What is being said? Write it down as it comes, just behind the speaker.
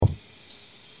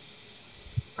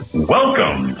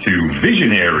Welcome to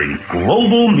Visionary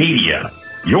Global Media,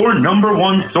 your number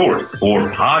one source for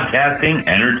podcasting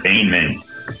entertainment.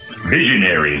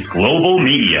 Visionary Global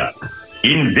Media,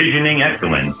 envisioning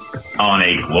excellence on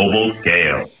a global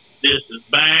scale. This is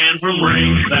Band from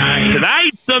Ringside.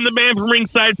 Tonight on the Band from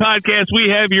Ringside podcast, we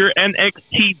have your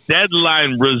NXT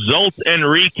Deadline results and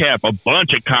recap. A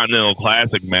bunch of Continental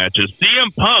Classic matches.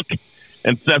 CM Punk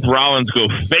and Seth Rollins go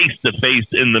face-to-face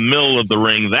in the middle of the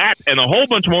ring. That and a whole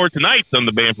bunch more tonight on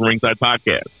the Band from Ringside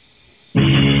podcast.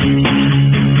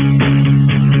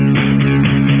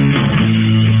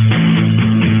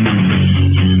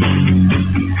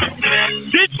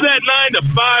 Ditch that 9 to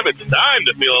 5. It's time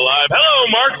to feel alive. Hello,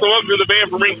 Mark. So welcome to the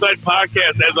Band from Ringside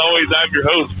podcast. As always, I'm your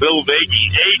host, Bill Vagey,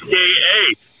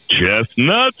 a.k.a.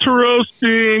 Chestnuts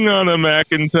Roasting on a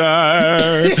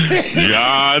McIntyre.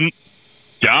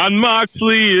 John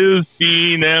Moxley is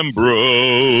Dean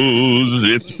Ambrose.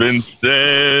 It's been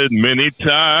said many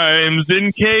times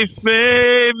in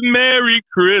kayfabe, Merry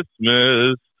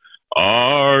Christmas,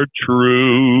 our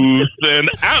truth. And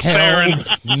out there in...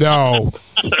 No.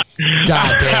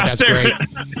 God damn, that's great.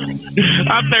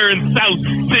 Out there in South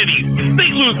City,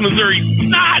 St. Louis, Missouri,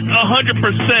 not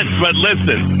 100%, but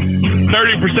listen,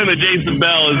 30% of Jason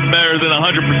Bell is better than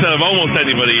 100% of almost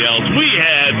anybody else. We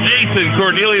had Jason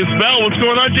Cornelius Bell. What's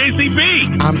going on,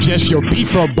 JCB? I'm just your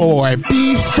beefer boy.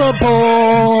 Beefer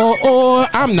boy.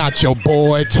 I'm not your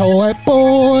boy toy.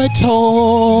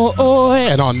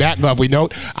 And on that lovely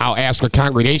note, I'll ask our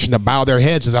congregation to bow their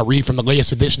heads as I read from the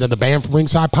latest edition of the Band from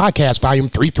Ringside podcast, volume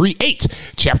 338,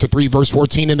 chapter 3, verse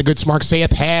 14. And the good smart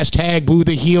saith, hashtag boo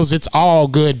the heels. It's all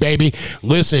good, baby.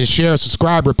 Listen, share,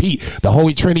 subscribe, repeat. The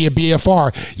Holy Trinity of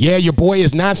BFR. Yeah, your boy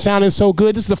is not sounding so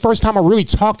good. This is the first time I really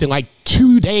talked in like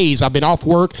 2 days. I've been off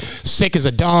work, sick as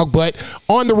a dog, but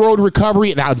on the road to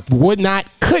recovery, and I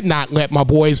could not let my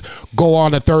boys go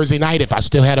on a Thursday night. If I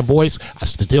still had a voice, I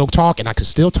still talk, and I could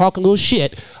still talk a little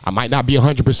shit. I might not be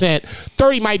 100%.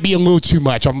 30 might be a little too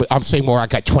much. I'm saying more. I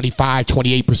got 25,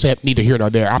 28%, neither here nor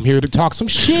there. I'm here to talk some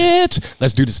shit.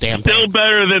 Let's do this damn thing. Still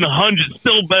better than 100,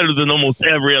 still better than almost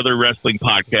every other wrestling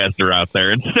podcaster out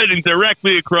there. And sitting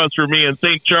directly across from me in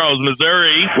St. Charles,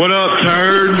 Missouri. What up,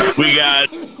 turd? We got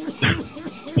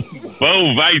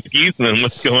Bo Vice Geisman.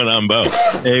 What's going on, Bo?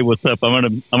 Hey, what's up?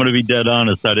 I'm gonna be dead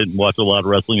honest. I didn't watch a lot of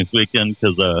wrestling this weekend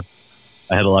because I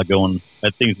had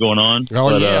had things going on.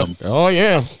 Oh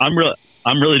yeah. I'm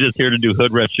really just here to do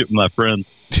hood rat shit with my friends.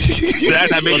 Let's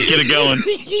get it going.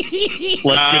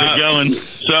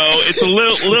 So it's a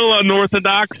little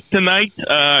unorthodox tonight.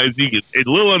 A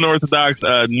little unorthodox.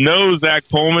 No Zach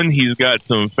Pullman. He's got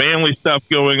some family stuff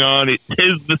going on. It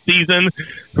is the season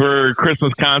for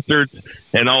Christmas concerts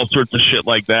and all sorts of shit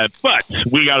like that. But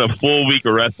we got a full week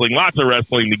of wrestling. Lots of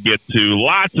wrestling to get to.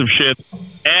 Lots of shit.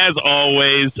 As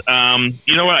always,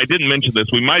 you know what? I didn't mention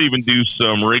this. We might even do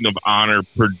some Ring of Honor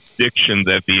predictions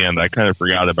at the end. I kind of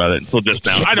forgot about it until just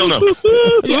now. I don't know.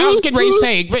 Yeah, I was getting ready to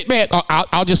say, but man,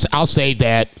 I'll save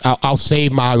that. I'll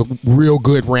save my real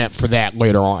good rant for that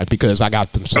later on because I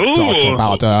got some thoughts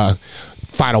about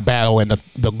Final Battle and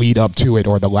the lead up to it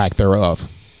or the lack thereof.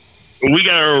 We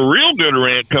got a real good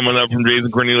rant coming up from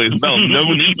Jason Cornelius Bell.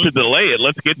 No need to delay it.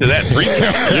 Let's get to that. 1, 2,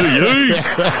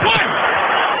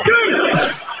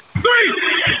 3.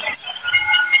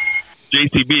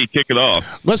 JCB, kick it off.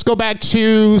 Let's go back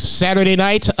to Saturday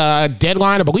night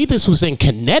deadline. I believe this was in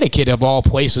Connecticut, of all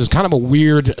places. Kind of a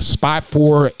weird spot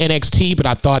for NXT, but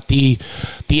I thought the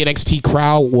NXT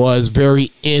crowd was very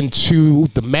into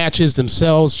the matches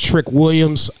themselves. Trick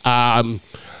Williams,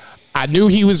 I knew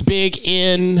he was big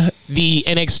in the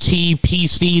NXT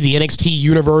PC, the NXT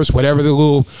universe, whatever the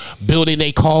little building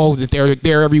they call that they're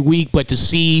there every week, but to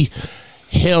see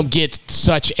him get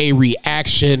such a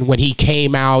reaction when he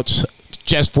came out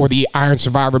just for the Iron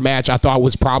Survivor match, I thought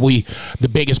was probably the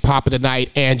biggest pop of the night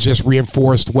and just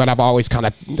reinforced what I've always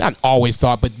not always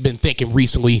thought, but been thinking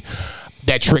recently,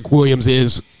 that Trick Williams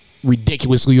is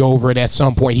ridiculously over, and at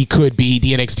some point he could be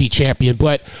the NXT champion.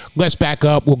 But let's back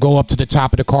up. We'll go up to the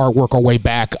top of the card, work our way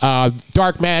back.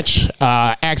 Dark match.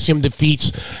 Axiom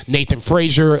defeats Nathan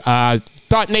Frazier.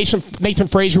 Thought Nathan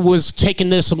Frazier was taking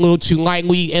this a little too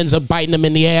lightly, ends up biting him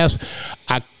in the ass.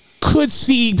 I could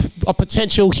see a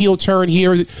potential heel turn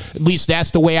here. At least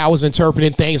that's the way I was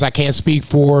interpreting things. I can't speak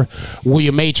for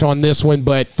William H. on this one,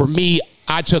 but for me,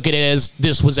 I took it as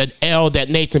this was an L that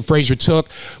Nathan Frazier took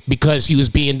because he was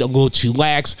being a little too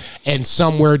lax. And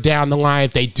somewhere down the line,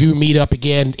 if they do meet up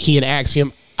again, he and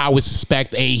Axiom, I would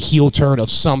suspect a heel turn of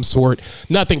some sort.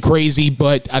 Nothing crazy,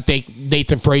 but I think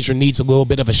Nathan Frazier needs a little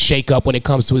bit of a shake-up when it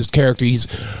comes to his character. He's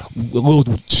a little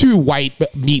too white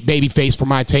meat babyface for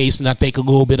my taste, and I think a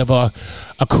little bit of a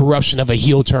corruption of a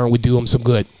heel turn would do him some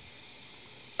good.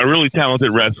 A really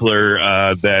talented wrestler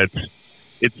that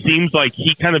it seems like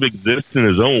he kind of exists in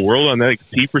his own world on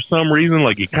NXT for some reason.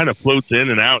 Like, he kind of floats in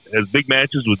and out, has big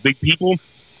matches with big people,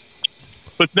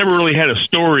 but never really had a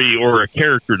story or a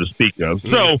character to speak of.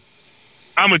 So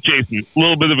I'm with Jason. A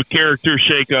little bit of a character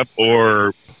shakeup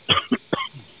or,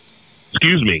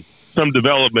 excuse me, some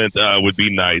development would be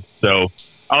nice. So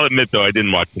I'll admit, though, I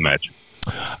didn't watch the match.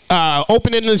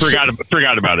 Opening the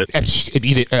forgot about it.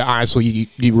 Honestly,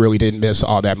 you really didn't miss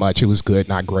all that much. It was good,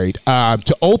 not great.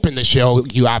 To open the show,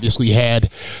 you obviously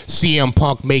had CM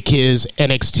Punk make his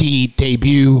NXT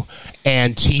debut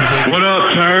and teasing what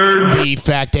up, turd? The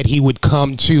fact that he would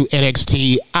come to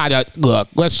NXT. Look,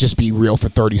 let's just be real for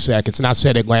 30 seconds. And I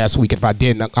said it last week. If I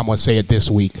didn't, I'm going to say it this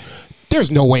week.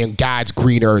 There's no way in God's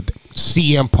green earth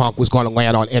CM Punk was going to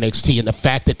land on NXT, and the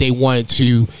fact that they wanted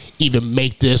to even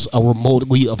make this a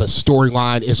remotely of a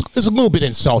storyline is a little bit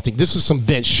insulting. This is some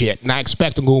Vince shit, and I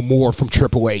expect a little more from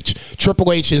Triple H.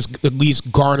 Triple H has at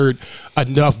least garnered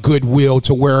enough goodwill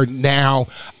to where now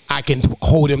I can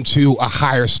hold him to a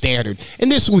higher standard.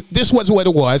 And this was what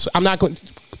it was. I'm not going.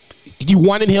 You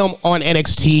wanted him on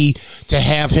NXT to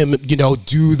have him,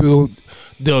 do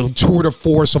the tour de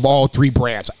force of all three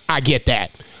brands. I get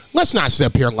that. Let's not sit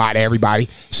up here and lie to everybody.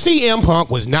 CM Punk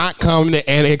was not coming to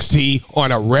NXT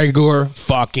on a regular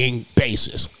fucking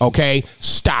basis, okay?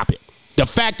 Stop it. The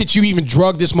fact that you even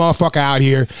drugged this motherfucker out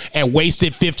here and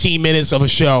wasted 15 minutes of a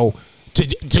show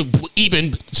to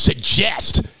even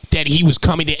suggest that he was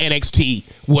coming to NXT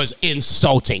was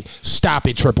insulting. Stop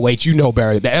it, Triple H. You know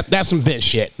better. That's some Vince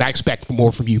shit. I expect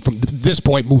more from you from this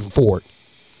point moving forward.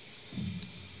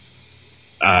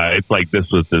 It's like this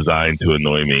was designed to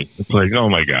annoy me. It's like, oh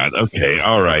my God, okay,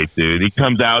 all right, dude. He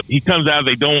comes out. They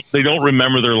don't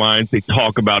remember their lines. They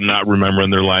talk about not remembering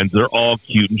their lines. They're all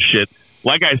cute and shit.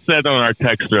 Like I said on our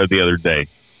text thread the other day,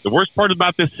 the worst part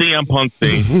about this CM Punk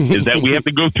thing is that we have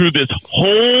to go through this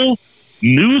whole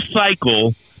new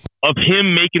cycle of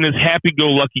him making his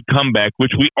happy-go-lucky comeback,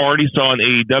 which we already saw in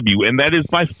AEW, and that is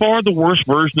by far the worst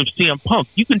version of CM Punk.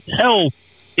 You can tell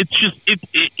it's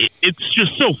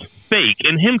just so fake,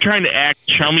 and him trying to act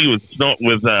chummy with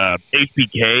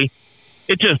HBK,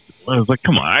 I was like,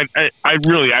 come on, I'd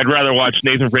rather watch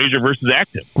Nathan Frazier versus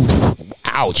act him.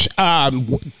 Ouch. I don't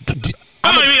mean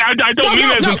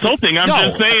that as insulting. I'm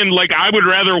just saying, like, I would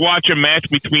rather watch a match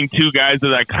between two guys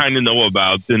that I kind of know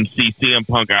about than see CM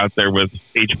Punk out there with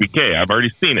HBK. I've already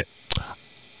seen it.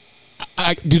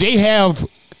 Do they have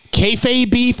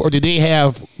kayfabe beef, or do they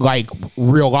have, like,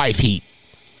 real life heat?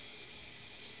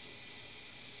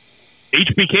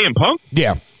 HBK and Punk?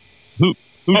 Yeah.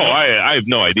 I have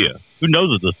no idea. Who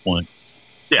knows at this point?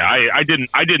 Yeah, I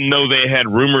didn't know they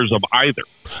had rumors of either.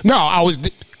 No,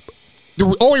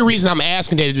 the only reason I'm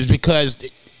asking that is because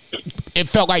it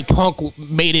felt like Punk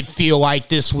made it feel like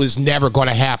this was never going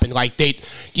to happen. Like the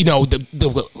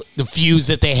feuds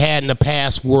that they had in the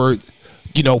past were,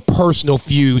 personal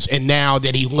feuds, and now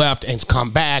that he left and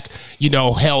come back,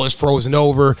 hell is frozen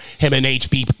over. Him and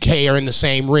HBK are in the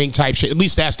same ring type shit. At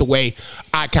least that's the way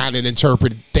I kind of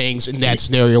interpreted things in that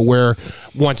scenario, where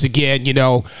once again,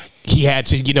 he had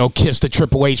to, kiss the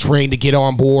Triple H ring to get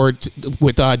on board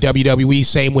with WWE.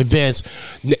 Same with Vince.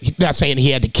 Not saying he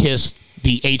had to kiss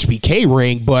the HBK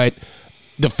ring, but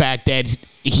the fact that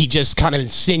he just kind of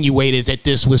insinuated that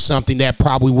this was something that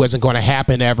probably wasn't going to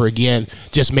happen ever again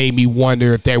just made me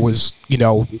wonder if there was,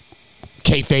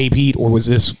 kayfabe heat, or was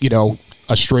this,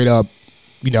 a straight up,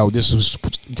 this was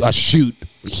a shoot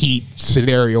heat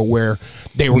scenario where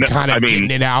they were kind of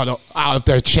getting it out of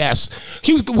their chest.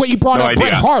 He brought up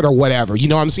Bret Hart or whatever. You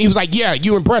know what I'm saying? He was like, yeah,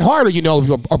 you and Bret Hart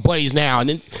are buddies now. And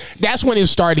then that's when it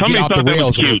started to get off the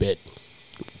rails a little bit.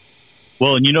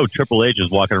 Well, and Triple H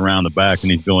is walking around the back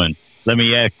and he's going, let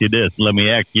me ask you this, let me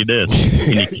ask you this.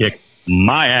 And he kicked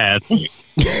my ass. That's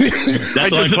the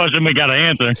only question we got to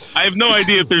answer. I have no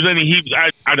idea if there's any heat.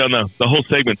 I don't know. The whole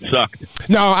segment sucked.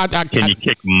 No, Can you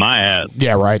kick my ass?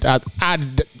 Yeah, right.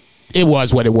 It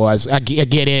was what it was. I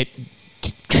get it.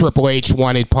 Triple H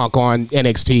wanted Punk on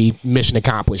NXT, mission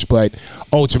accomplished. But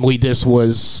ultimately,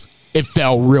 it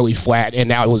fell really flat, and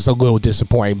that was a little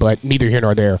disappointing, but neither here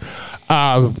nor there.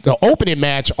 The opening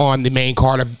match on the main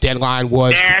card of Deadline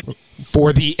was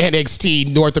for the NXT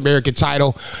North American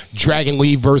title, Dragon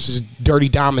Lee versus Dirty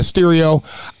Dom Mysterio.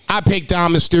 I picked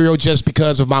Dom Mysterio just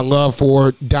because of my love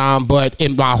for Dom, but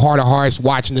in my heart of hearts,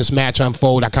 watching this match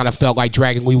unfold, I kind of felt like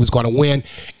Dragon Lee was going to win,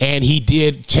 and he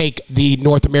did take the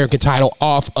North American title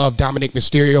off of Dominic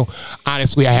Mysterio.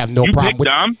 Honestly, I have no problem with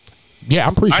Dom. Yeah,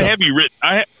 I'm pretty sure. I have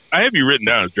you written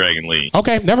down as Dragon Lee.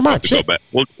 Okay, never mind.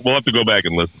 We'll have to go back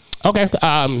and listen. Okay.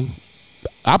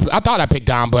 I thought I picked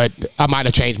Dom, but I might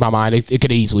have changed my mind. It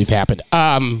could easily have happened.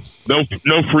 No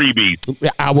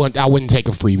freebies. I wouldn't take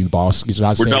a freebie, boss.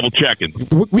 We're double checking.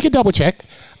 We can double check.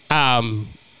 Dragon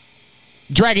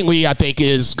Lee, I think,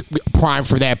 is prime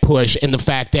for that push, and the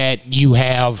fact that you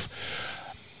had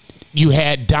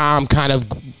Dom kind of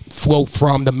float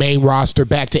from the main roster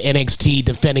back to NXT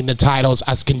defending the titles.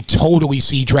 I can totally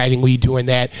see Dragon Lee doing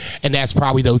that, and that's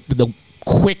probably the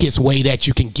quickest way that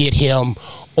you can get him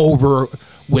over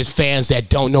with fans that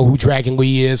don't know who Dragon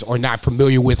Lee is or not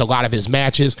familiar with a lot of his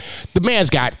matches. The man's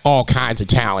got all kinds of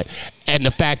talent. And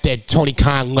the fact that Tony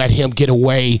Khan let him get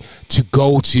away to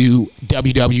go to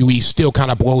WWE still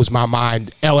kind of blows my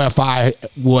mind. LFI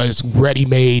was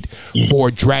ready-made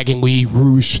for Dragon Lee,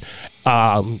 Roosh,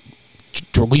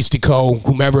 Dralistico,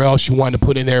 whomever else you wanted to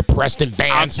put in there, Preston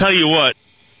Vance. I'll tell you what.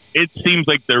 It seems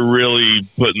like they're really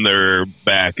putting their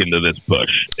back into this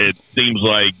push. It seems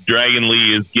like Dragon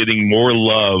Lee is getting more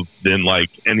love than like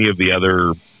any of the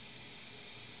other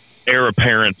heir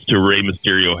apparents to Rey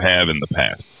Mysterio have in the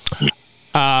past.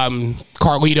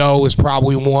 Carlito is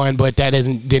probably one, but that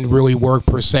didn't really work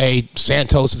per se.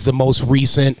 Santos is the most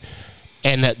recent,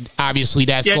 and obviously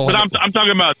that's going. But I'm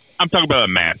talking about a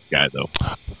mask guy though.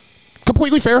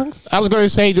 Completely fair. I was going to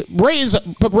say Ray is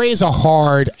a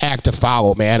hard act to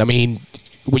follow, man. I mean,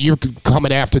 when you're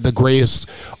coming after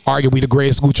arguably the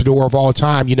greatest luchador of all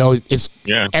time, it's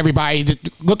everybody.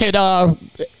 Look at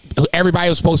everybody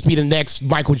was supposed to be the next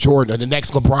Michael Jordan or the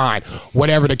next LeBron,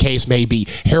 whatever the case may be.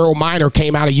 Harold Miner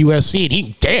came out of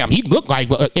USC, and he looked like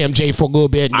MJ for a little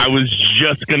bit. I was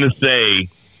just going to say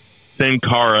Sin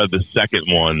Cara, the second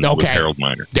one, with Harold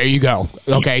Miner. There you go.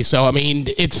 Okay, so I mean,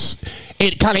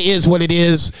 it kind of is what it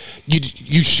is.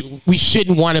 We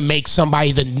shouldn't want to make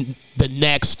somebody the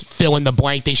next fill in the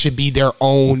blank. They should be their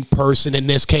own person. In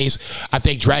this case, I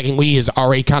think Dragon Lee has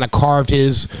already kind of carved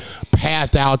his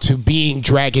path out to being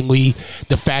Dragon Lee.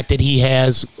 The fact that he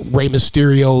has Rey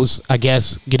Mysterio's, I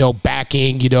guess,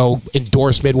 backing,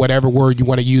 endorsement, whatever word you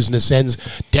want to use in a sentence,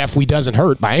 definitely doesn't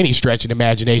hurt by any stretch of the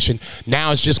imagination.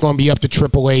 Now it's just going to be up to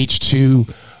Triple H to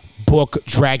book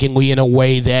Dragon Lee in a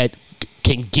way that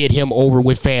can get him over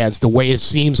with fans. The way it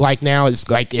seems like now, it's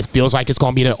like it feels like it's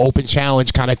going to be an open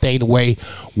challenge kind of thing, the way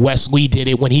Wes Lee did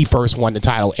it when he first won the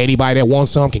title. Anybody that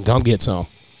wants some can come get some.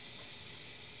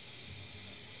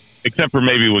 Except for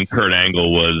maybe when Kurt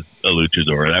Angle was a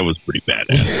luchador. That was pretty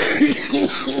badass.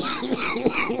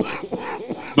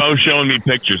 Bo's showing me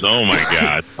pictures. Oh, my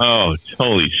God. Oh,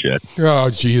 holy shit.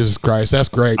 Oh, Jesus Christ. That's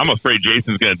great. I'm afraid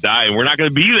Jason's going to die, and we're not going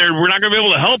to be there. We're not going to be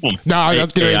able to help him. No, I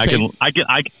was going to say.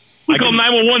 We call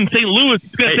 911 in St. Louis.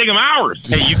 It's going to take him hours.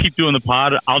 Hey, you keep doing the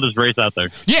pod. I'll just race out there.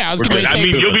 Yeah, I was going to say. I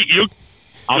mean,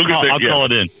 I'll call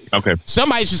it in. Okay.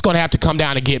 Somebody's just going to have to come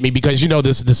down and get me because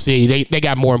this is the city. They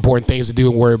got more important things to do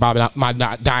and worry about my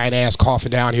not dying ass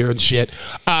coughing down here and shit.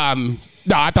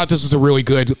 No, I thought this was a really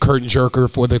good curtain jerker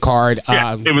for the card.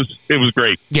 Yeah, it was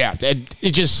great. Yeah,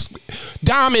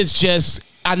 Dom is just.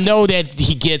 I know that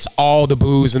he gets all the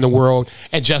boos in the world,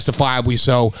 and justifiably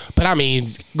so. But, I mean,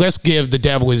 let's give the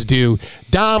devil his due.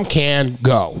 Dom can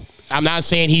go. I'm not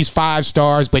saying he's 5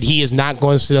 stars, but he is not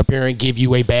going to sit up here and give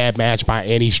you a bad match by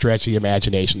any stretch of the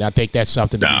imagination. I think that's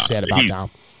something to be said about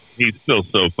Dom. He's still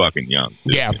so fucking young.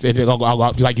 Yeah,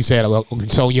 like you said,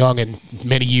 so young and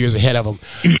many years ahead of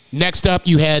him. Next up,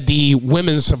 you had the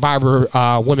Women's Survivor,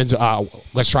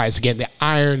 let's try this again, the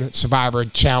Iron Survivor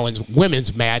Challenge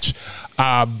Women's match.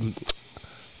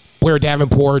 Blair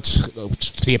Davenport,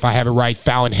 see if I have it right,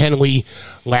 Fallon Henley,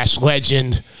 Lash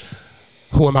Legend.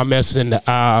 Who am I missing?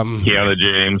 Kiana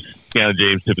James,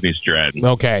 Tiffany Stratton.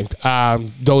 Okay.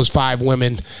 Those 5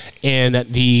 women in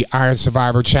the Iron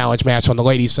Survivor Challenge match on the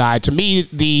ladies' side. To me,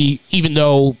 even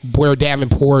though Blair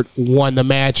Davenport won the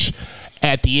match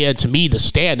at the end, to me, the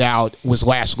standout was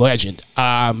Lash Legend.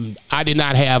 I did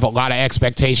not have a lot of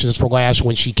expectations for Lash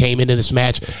when she came into this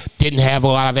match. Didn't have a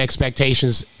lot of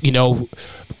expectations,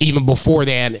 even before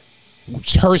then.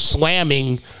 Her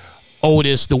slamming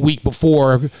Otis the week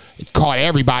before caught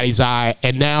everybody's eye,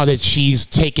 and now that she's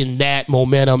taken that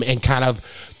momentum and kind of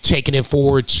taking it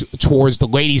forward towards the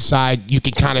ladies' side, you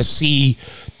can kind of see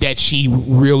that she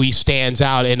really stands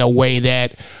out in a way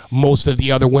that most of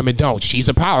the other women don't. She's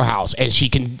a powerhouse, and she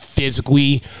can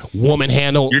physically woman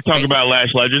handle. You're talking about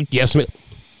Lash Legend? Yes, ma'am.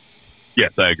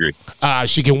 Yes, I agree.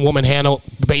 She can woman handle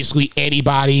basically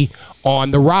anybody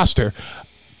on the roster.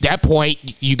 That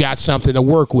point, you got something to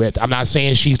work with. I'm not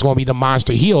saying she's going to be the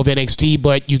monster heel of NXT,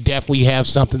 but you definitely have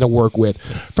something to work with.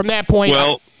 From that point,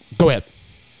 go ahead.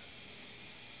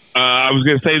 I was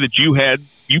going to say that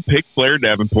you picked Blair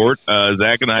Davenport.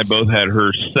 Zach and I both had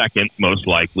her second, most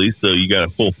likely, so you got a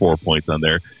full 4 points on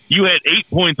there. You had 8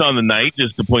 points on the night,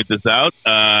 just to point this out.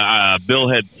 Bill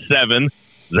had 7.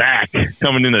 Zach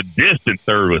coming in a distant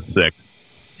third with 6.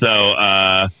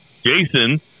 So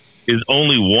Jason is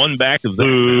only 1 back of Zach.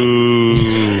 Why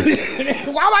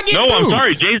am I getting I'm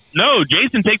sorry.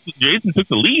 Jason took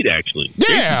the lead, actually. Yeah.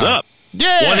 Jason's up.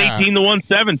 Yeah. 118 to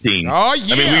 117. Oh,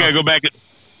 yeah. I mean, we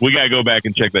gotta go back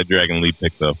and check that Dragon Lead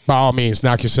pick, though. By all means,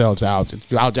 knock yourselves out.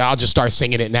 I'll just start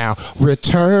singing it now.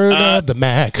 Return of the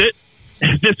Mac.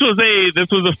 This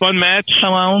was a fun match.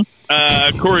 Hello.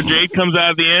 Cora Jade comes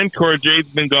out at the end. Cora Jade's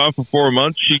been gone for 4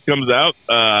 months. She comes out.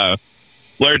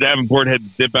 Blair Davenport had to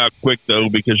dip out quick, though,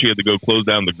 because she had to go close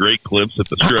down the Great Clips at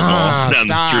the strip mall down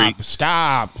the street.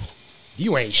 Stop.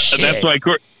 You ain't shit. That's why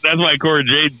Cora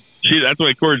Jade had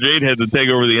to take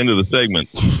over the end of the segment.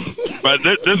 But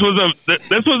this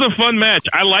was a fun match.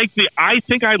 I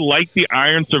think I like the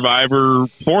Iron Survivor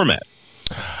format.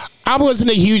 I wasn't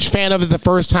a huge fan of it the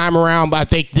first time around, but I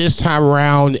think this time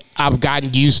around I've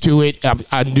gotten used to it.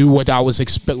 I knew what I was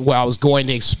going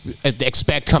to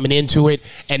expect coming into it,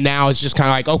 and now it's just kind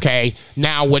of like, okay,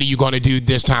 now what are you going to do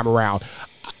this time around?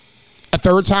 A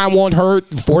third time won't hurt.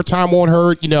 Fourth time won't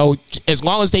hurt. You know, as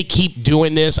long as they keep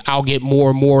doing this, I'll get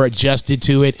more and more adjusted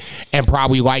to it and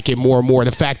probably like it more and more.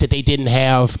 The fact that they didn't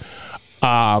have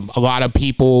a lot of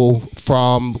people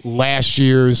from last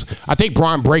year's. I think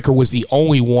Braun Breaker was the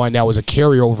only one that was a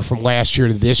carryover from last year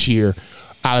to this year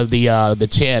out of the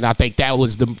 10. I think that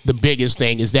was the biggest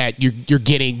thing, is that you're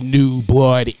getting new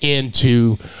blood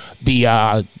into the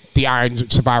Iron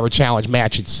Survivor Challenge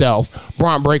match itself.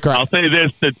 Braun Breaker. I'll say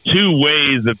this: the 2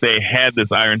 ways that they had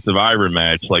this Iron Survivor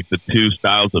match, like the 2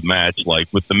 styles of match, like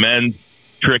with the men's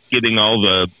Trick getting all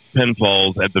the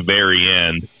pinfalls at the very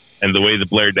end, and the way that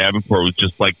Blair Davenport was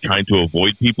just like trying to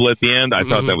avoid people at the end, I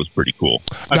thought that was pretty cool.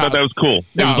 I thought that was cool.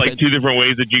 It was like 2 different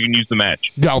ways that you can use the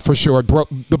match. No, for sure.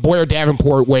 The Blair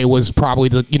Davenport way was probably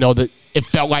it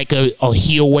felt like a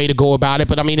heel way to go about it,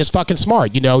 but I mean, it's fucking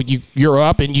smart. You know, you're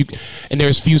up and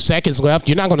there's a few seconds left.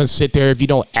 You're not going to sit there if you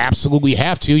don't absolutely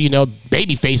have to. You know,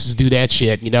 baby faces do that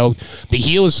shit. You know, the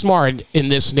heel is smart in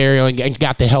this scenario and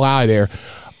got the hell out of there.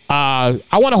 I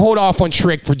want to hold off on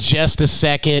Trick for just a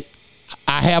second.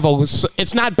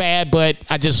 It's not bad, but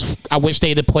I wish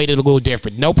they'd have played it a little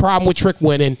different. No problem with Trick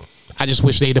winning. I just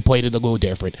wish they'd have played it a little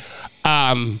different.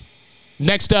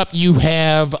 Next up, you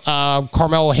have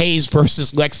Carmelo Hayes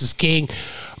versus Lexis King.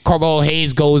 Carmelo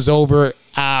Hayes goes over.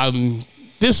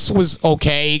 This was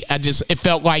okay. It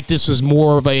felt like this was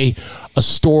more of a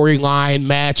storyline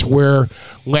match where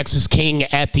Lexis King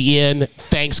at the end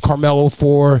thanks Carmelo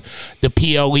for the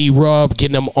PLE rub,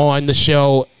 getting him on the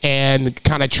show, and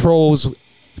kind of trolls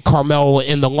Carmelo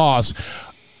in the loss.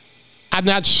 I'm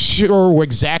not sure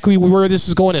exactly where this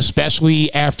is going,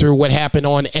 especially after what happened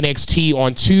on NXT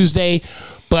on Tuesday.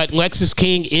 But Lexis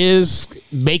King is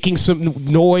making some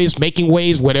noise, making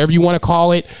waves, whatever you want to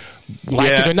call it,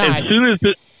 it or not. As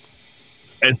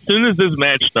soon as this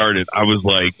match started, I was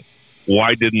like,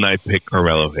 why didn't I pick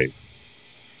Carmelo Hayes?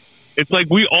 It's like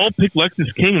we all picked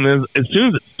Lexis King, and then as soon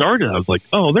as it started, I was like,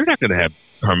 oh, they're not going to have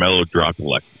Carmelo drop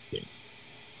Lexis King.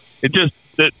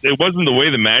 It wasn't the way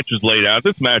the match was laid out.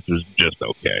 This match was just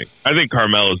okay. I think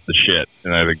Carmelo's the shit,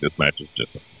 and I think this match is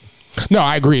just okay. No,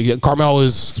 I agree. Carmelo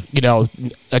is, a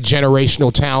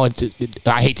generational talent.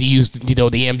 I hate to use, the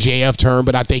MJF term,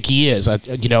 but I think he is.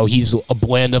 He's a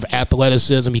blend of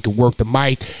athleticism. He can work the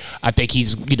mic. I think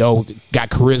he's, got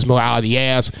charisma out of the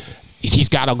ass. He's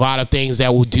got a lot of things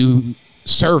that will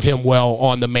serve him well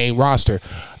on the main roster.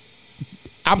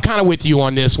 I'm kind of with you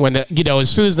on this one. As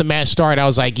soon as the match started, I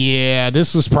was like, yeah,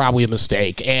 this was probably a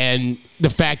mistake. And the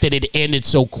fact that it ended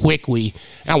so quickly,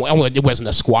 it wasn't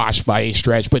a squash by any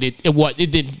stretch, but it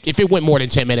did. If it went more than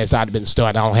 10 minutes, I'd have been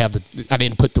stunned. I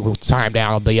didn't put the time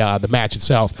down on the match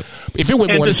itself. If it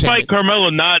went more than 10 minutes,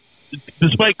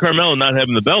 despite Carmelo not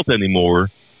having the belt anymore,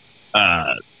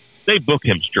 they book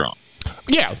him strong.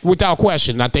 Yeah, without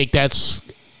question. I think that's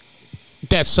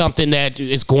something that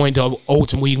is going to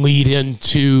ultimately lead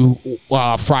into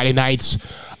Friday night's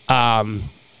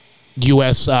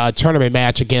U.S. tournament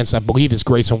match against, I believe it's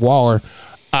Grayson Waller.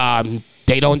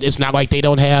 It's not like they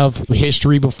don't have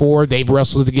history before. They've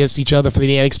wrestled against each other for the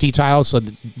NXT title, so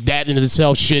that in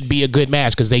itself should be a good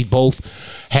match because they both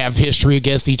have history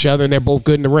against each other, and they're both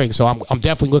good in the ring. So I'm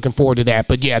definitely looking forward to that.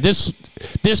 But yeah, this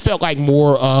felt like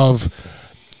more of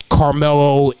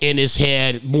Carmelo in his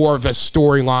head, more of a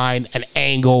storyline, an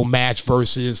angle match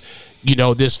versus,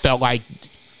 this felt like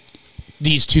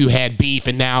these two had beef,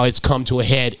 and now it's come to a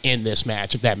head in this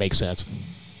match, if that makes sense.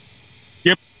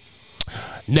 Yep.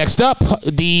 Next up,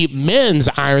 the men's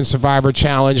Iron Survivor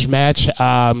Challenge match.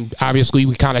 Obviously,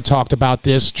 we kind of talked about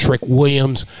this. Trick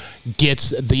Williams gets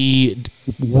the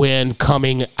win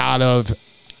coming out of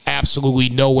absolutely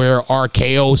nowhere,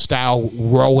 RKO style,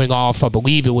 rolling off. I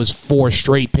believe it was 4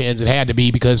 straight pins. It had to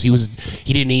be, because he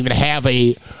didn't even have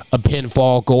a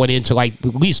pinfall going into like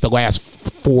at least the last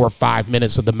 4 or 5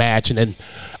 minutes of the match, and then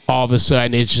all of a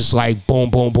sudden it's just like boom,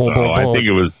 boom, boom, boom,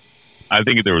 boom. I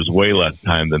think there was way less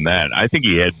time than that. I think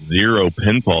he had 0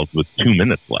 pinfalls with 2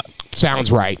 minutes left.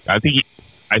 Sounds right. I think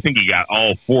he got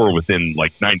all 4 within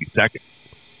like 90 seconds.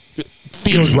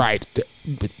 Feels right.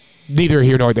 Neither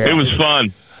here nor there. It was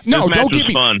fun. No,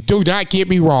 fun. Do not get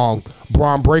me wrong.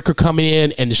 Braun Breaker coming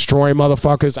in and destroying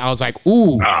motherfuckers. I was like,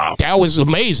 ooh, that was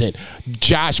amazing.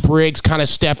 Josh Briggs kind of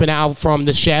stepping out from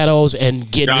the shadows and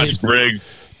getting Briggs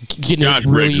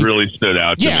really stood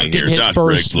out to me getting here. his Josh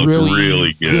first Briggs looked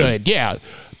really good. Yeah.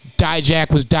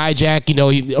 Dijak was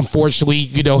Dijak. Unfortunately,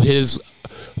 his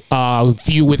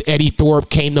feud with Eddie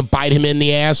Thorpe came to bite him in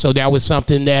the ass. So that was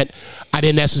something that I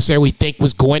didn't necessarily think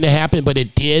was going to happen, but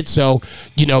it did. So,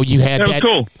 you had that. Was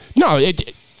cool. No,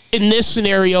 in this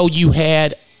scenario, you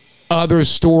had other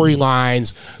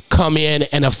storylines come in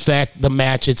and affect the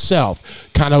match itself.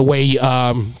 Kind of way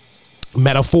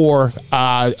Metaphor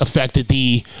affected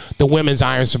the women's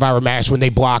Iron Survivor match when they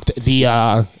blocked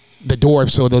the door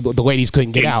so the ladies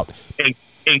couldn't get out.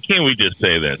 And can we just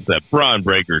say this, that Braun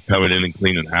Breaker coming in and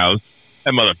cleaning house,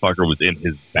 that motherfucker was in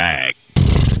his bag.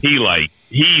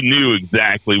 He knew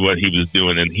exactly what he was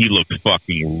doing, and he looked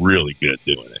fucking really good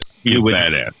doing it. He was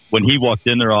badass. When he walked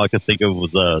in there, all I could think of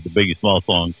was the Biggie Small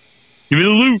song, "Give me the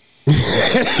loot." Give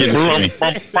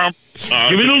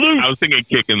me the loot. I was thinking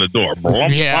kicking the door.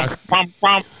 Yeah.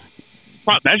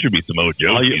 That should be some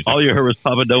Joe. All you heard was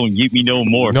 "Papa don't eat me no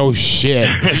more." No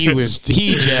shit.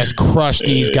 He just crushed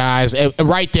these guys. And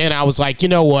right then I was like, you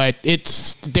know what?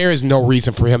 There is no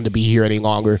reason for him to be here any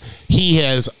longer. He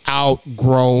has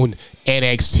outgrown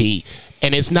NXT.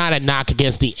 And it's not a knock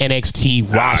against the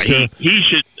NXT roster. He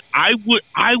should. I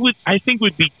think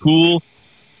would be cool.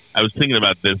 I was thinking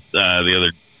about this the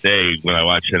other day when I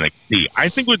watched NXT. I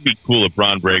think it would be cool if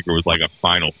Braun Breaker was like a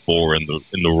Final Four in the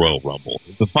Royal Rumble.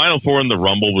 If the Final Four in the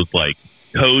Rumble was like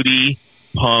Cody,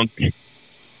 Punk,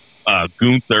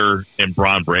 Gunther, and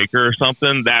Braun Breaker or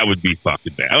something, that would be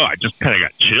fucking bad. Oh, I just kind of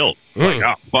got chilled. Like,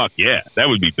 oh fuck yeah, that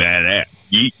would be badass.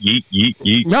 Yeet, yeet, yeet,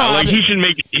 yeet. No, he should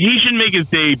make his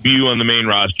debut on the main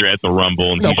roster at the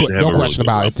Rumble. And no question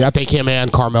about it. I think him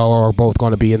and Carmelo are both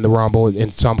going to be in the Rumble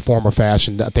in some form or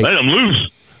fashion. I think. Let them loose.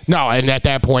 No, and at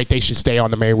that point they should stay on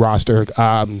the main roster.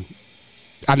 I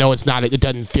know it's not. It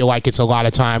doesn't feel like it's a lot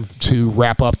of time to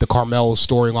wrap up the Carmelo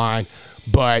storyline,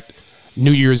 but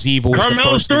New Year's Eve was the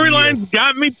first storyline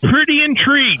got me pretty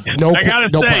intrigued. I gotta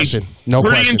say, question. No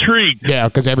pretty question. Intrigued. Yeah,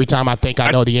 because every time I think I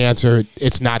know the answer,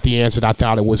 it's not the answer that I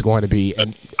thought it was going to be.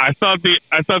 And I thought the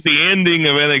ending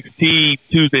of NXT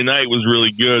Tuesday night was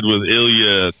really good with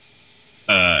Ilya,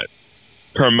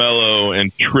 Carmelo,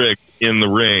 and Trick in the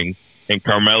ring, and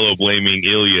Carmelo blaming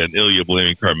Ilya and Ilya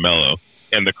blaming Carmelo.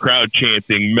 And the crowd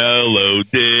chanting, "Mello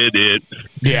did it."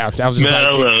 Yeah, that was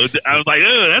Mello. I was like,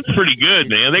 "Oh, that's pretty good,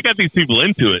 man." They got these people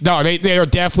into it. No, they are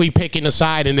definitely picking a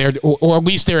side, and or at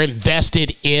least they're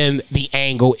invested in the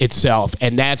angle itself,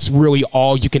 and that's really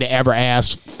all you can ever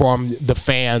ask from the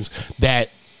fans that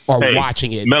are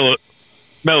watching it. Mello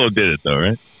did it though,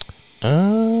 right?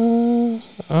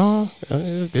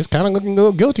 It's kind of looking a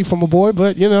little guilty from a boy,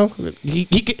 but the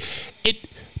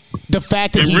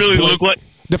fact that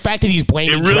the fact that he's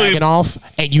blaming Dragunov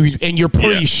and you're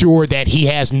pretty sure that he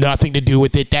has nothing to do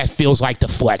with it, that feels like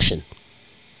deflection.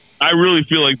 I really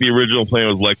feel like the original plan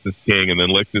was Lexus King, and then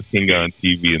Lexus King got on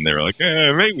TV, and they were like,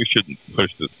 maybe we shouldn't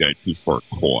push this guy too far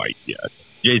quite yet.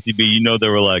 JCB, they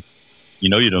were like, you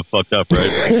done fucked up,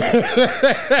 right?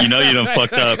 you done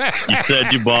fucked up. You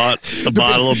said you bought a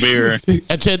bottle of beer.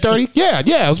 At 10:30? Yeah,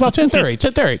 it was about 10:30.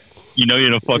 10:30. You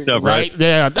done fucked up, right?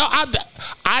 Yeah. No,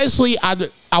 honestly,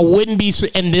 I wouldn't be,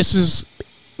 and this is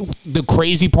the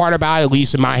crazy part about it, at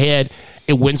least in my head,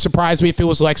 it wouldn't surprise me if it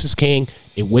was Lexus King.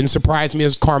 It wouldn't surprise me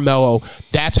if it's Carmelo.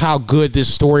 That's how good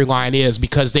this storyline is,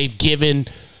 because they've given,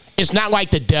 it's not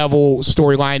like the Devil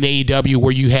storyline in AEW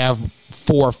where you have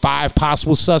 4 or 5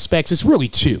 possible suspects. It's really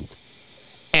 2.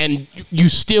 And you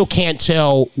still can't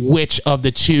tell which of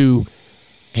the 2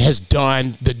 has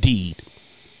done the deed.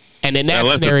 And in that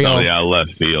unless scenario, it's out of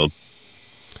left field.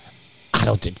 I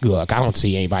don't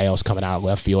see anybody else coming out of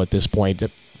left field at this point.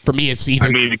 For me, it's either. I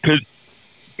mean, it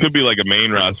could be like a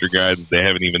main roster guy that they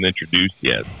haven't even introduced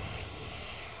yet.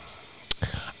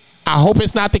 I hope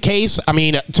it's not the case. I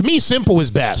mean, to me, simple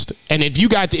is best. And if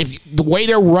the way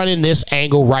they're running this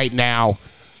angle right now,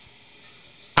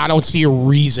 I don't see a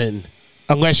reason,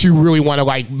 unless you really want to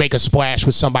like make a splash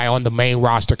with somebody on the main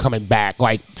roster coming back.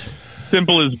 Like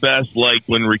simple is best. Like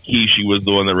when Rikishi was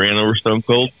the one that ran over Stone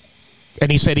Cold,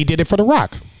 and he said he did it for The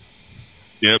Rock.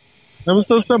 Yep, that was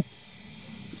so simple.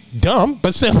 Dumb,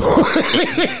 but simple.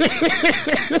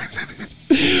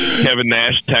 Kevin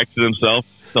Nash texted himself.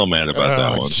 Still mad about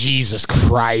that one. Jesus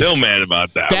Christ. Still mad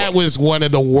about that That one. was one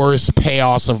of the worst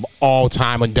payoffs of all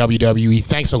time on WWE.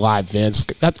 Thanks a lot, Vince.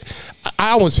 I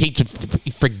almost hate to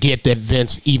forget that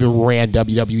Vince even ran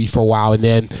WWE for a while, and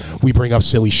then we bring up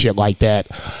silly shit like that.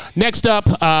 Next up,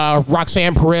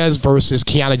 Roxanne Perez versus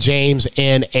Kiana James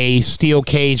in a steel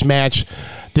cage match.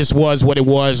 This was what it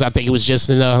was. I think it was just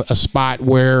in a spot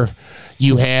where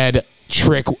you had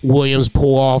Trick Williams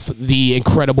pull off the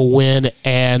incredible win,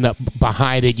 and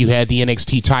behind it you had the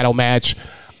NXT title match.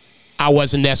 I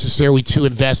wasn't necessarily too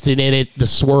invested in it. The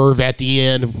swerve at the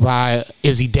end by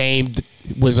Izzy Dame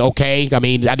was okay. I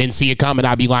mean, I didn't see it coming.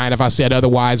 I'd be lying if I said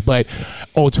otherwise, but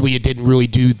ultimately it didn't really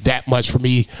do that much for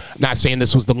me. Not saying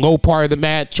this was the low part of the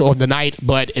match or the night,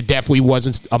 but it definitely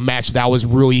wasn't a match that I was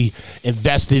really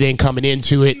invested in coming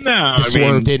into it. No, the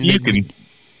swerve didn't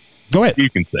Go ahead. You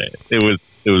can say it.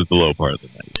 It was the low part of the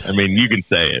night. I mean, you can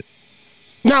say it.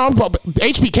 No,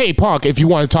 HBK Punk, if you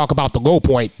want to talk about the low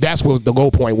point, that's what the low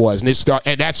point was. And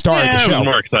that started the show. It was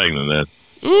more exciting than this.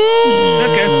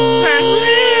 Okay.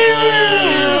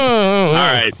 All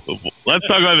right. Let's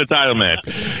talk about the title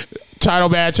match. Title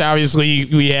match, obviously,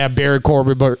 we have Baron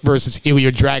Corbin versus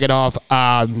Ilya Dragunov.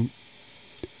 I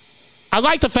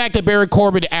like the fact that Baron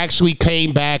Corbin actually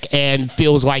came back and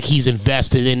feels like he's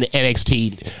invested in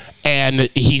NXT. And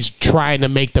he's trying to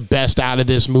make the best out of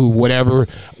this move, whatever,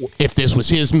 if this was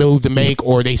his move to make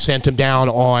or they sent him down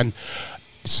on,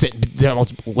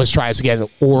 let's try this again,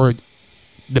 or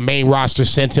the main roster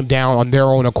sent him down on their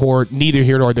own accord. Neither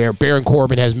here nor there. Baron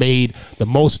Corbin has made the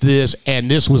most of this, and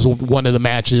this was one of the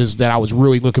matches that I was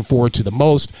really looking forward to the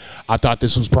most. I thought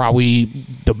this was probably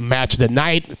the match of the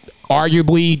night,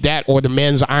 arguably that or the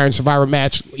men's Iron Survivor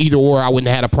match. Either or, I wouldn't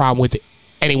have had a problem with it.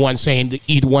 Anyone saying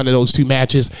either one of those two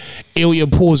matches. Ilya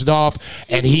pulls it off,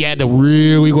 and he had to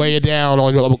really lay it down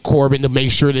on Corbin to make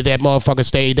sure that motherfucker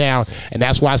stayed down. And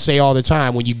that's why I say all the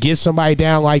time, when you get somebody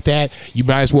down like that, you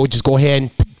might as well just go ahead and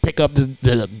pick up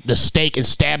the stake and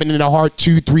stab it in the heart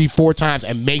 2, 3, 4 times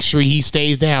and make sure he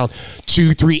stays down.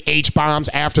 2, 3 H-bombs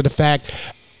after the fact.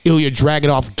 Ilya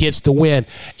Dragunov gets the win.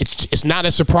 It's not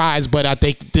a surprise, but I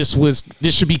think this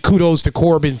should be kudos to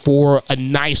Corbin for a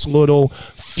nice little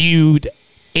feud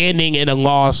ending in a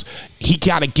loss. He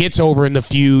kind of gets over in the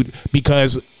feud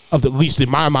because of, at least in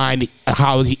my mind,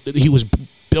 how he was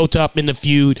built up in the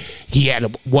feud. He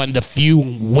had one of the few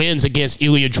wins against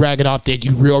Ilya Dragunov that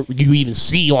you even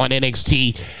see on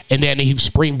NXT, and then he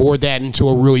springboarded that into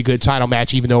a really good title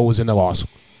match, even though it was in the loss.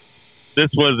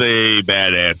 This was a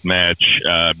badass match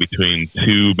between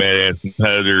two badass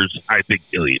competitors. I think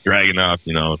Ilya Dragunov,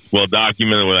 it's well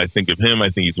documented what I think of him. I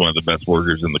think he's one of the best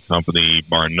workers in the company,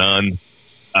 bar none.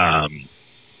 I'm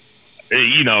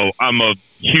a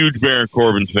huge Baron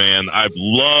Corbin fan. I've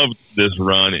loved this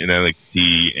run in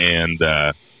NXT, and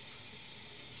I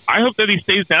hope that he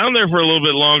stays down there for a little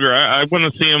bit longer. I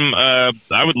want to see him.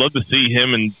 I would love to see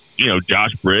him and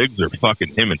Josh Briggs or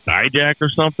fucking him and Dijak or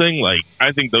something. Like,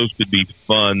 I think those could be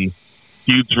fun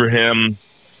feuds for him.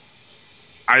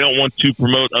 I don't want to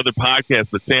promote other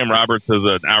podcasts, but Sam Roberts has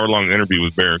an hour-long interview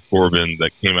with Baron Corbin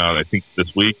that came out, I think,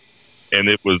 this week. And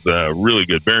it was really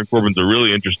good. Baron Corbin's a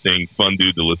really interesting, fun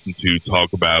dude to listen to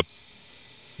talk about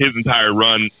his entire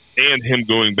run and him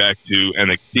going back to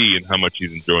NXT and how much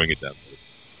he's enjoying it down there.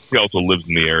 He also lives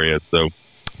in the area, so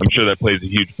I'm sure that plays a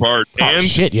huge part. Oh, and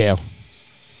shit, yeah.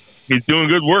 He's doing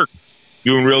good work,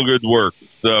 doing real good work.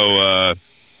 So,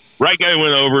 right guy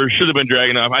went over. Should have been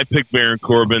Dragunov. I picked Baron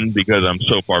Corbin because I'm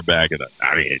so far back. And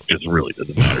it just really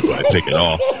doesn't matter who I pick at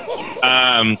all.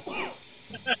 I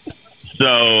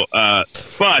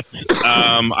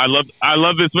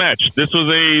love this match. This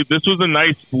was a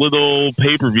nice little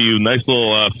pay-per-view, nice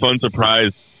little fun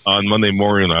surprise on Monday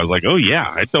morning. I was like, oh yeah,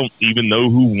 I don't even know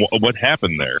what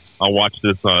happened there. I'll watch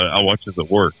this at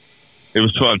work. It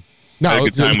was fun. No, I had a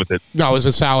good time with it. No, it was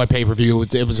a solid pay-per-view.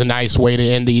 It was a nice way to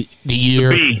end the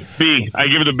year. B. I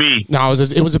give it a B. No,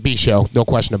 it was a B show. No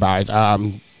question about it.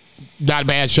 not a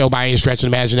bad show by any stretch of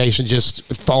the imagination, just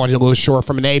falling a little short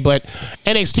from an A. But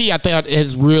NXT, I thought,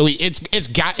 has really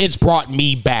it's brought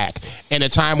me back in a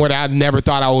time when I never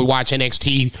thought I would watch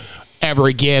NXT ever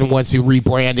again. Once it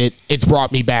rebranded, it's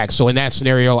brought me back. So in that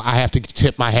scenario, I have to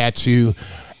tip my hat to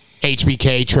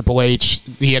HBK, Triple H,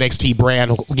 the NXT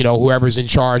brand, whoever's in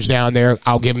charge down there.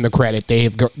 I'll give them the credit.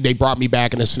 They brought me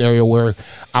back in a scenario where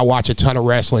I watch a ton of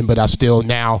wrestling, but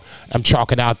I'm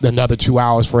chalking out another 2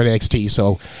 hours for NXT.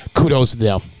 So kudos to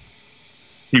them.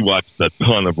 He watched a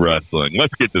ton of wrestling.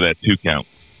 Let's get to that 2 count.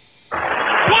 1,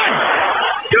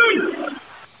 2,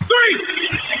 3.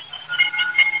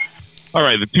 All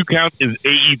right, the 2 count is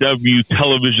AEW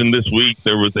television this week.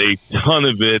 There was a ton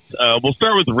of it. We'll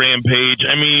start with Rampage.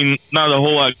 I mean, not a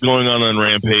whole lot going on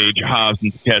Rampage. Hobbs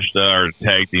and Takeshita are a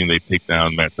tag team. They take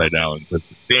down Matt Sydal and Chris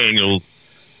Daniels,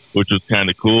 which was kind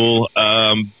of cool.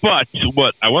 But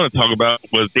what I want to talk about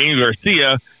was Daniel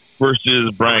Garcia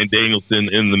versus Bryan Danielson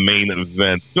in the main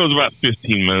event. It goes about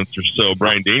 15 minutes or so.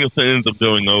 Bryan Danielson ends up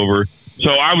going over.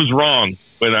 So I was wrong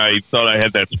when I thought I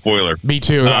had that spoiler. Me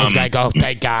too. I was like, oh,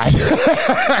 thank God.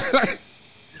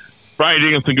 Bryan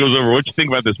Danielson goes over. What you think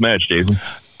about this match, Jason?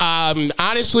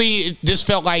 Honestly, this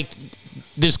felt like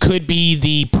this could be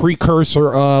the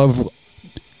precursor of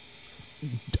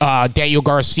Daniel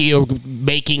Garcia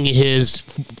making his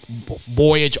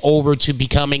voyage over to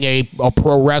becoming a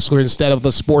pro wrestler instead of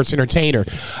a sports entertainer.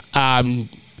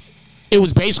 It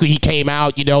was basically he came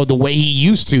out, the way he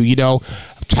used to,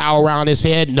 towel around his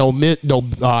head, no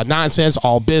nonsense,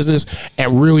 all business,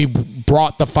 and really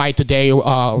brought the fight to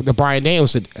Bryan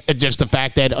Danielson. Just the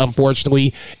fact that,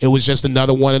 unfortunately, it was just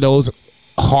another one of those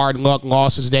hard luck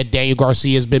losses that Daniel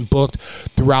Garcia has been booked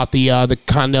throughout the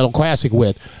Continental Classic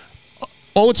with.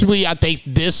 Ultimately, I think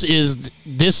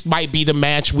this might be the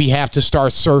match we have to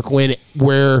start circling,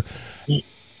 where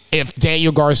if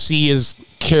Daniel Garcia's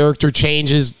character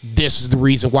changes, this is the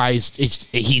reason why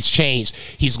he's changed.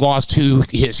 He's lost to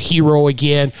his hero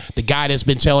again, the guy that's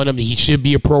been telling him that he should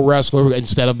be a pro wrestler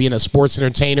instead of being a sports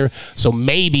entertainer. So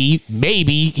maybe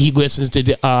he listens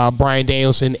to Bryan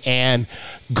Danielson and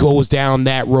goes down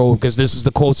that road, because this is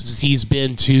the closest he's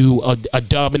been to a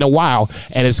dub in a while,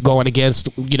 and it's going against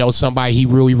somebody he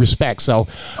really respects. So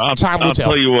time will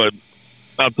tell.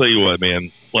 I'll tell you what,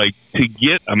 man. Like, to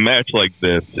get a match like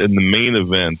this in the main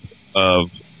event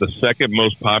of the second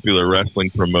most popular wrestling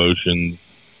promotion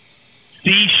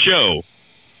show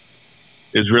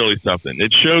is really something.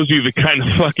 It shows you the kind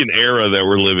of fucking era that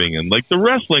we're living in. Like, the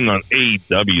wrestling on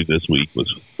AEW this week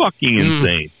was fucking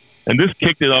insane. And this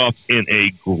kicked it off in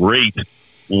a great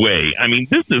way. I mean,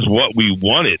 this is what we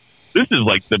wanted. This is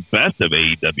like the best of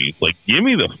AEW. It's like, give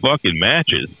me the fucking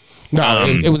matches. No,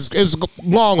 it was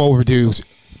long overdue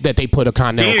that they put a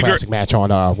Continental Classic match on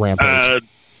Rampage.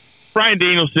 Bryan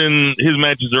Danielson, his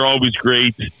matches are always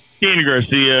great. Daniel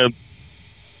Garcia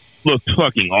looked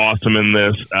fucking awesome in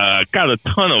this. Got a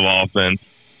ton of offense.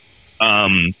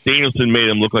 Danielson made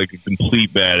him look like a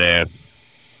complete badass.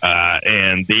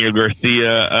 And Daniel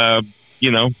Garcia,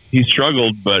 he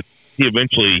struggled, but he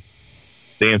eventually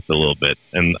danced a little bit.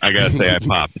 And I got to say, I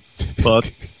popped. Fuck,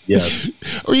 yes.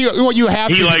 You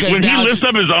have to. When he lifts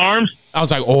up his arms. I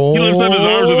was like, oh. He lifts up his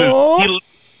arms with his...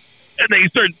 And then he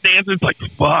starts dancing. It's like,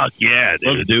 fuck yeah,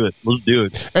 dude. Let's do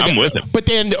it. I'm with him. But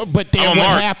then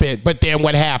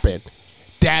what happened?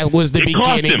 That was the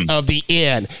beginning of the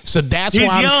end. So that's why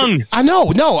I'm young. I know.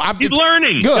 No, he's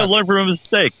learning. Good. He'll learn from his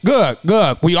mistakes. Good.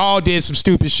 We all did some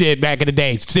stupid shit back in the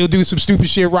day. Still do some stupid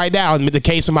shit right now. In the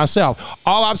case of myself,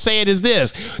 all I'm saying is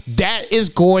this: that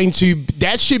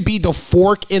should be the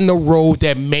fork in the road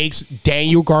that makes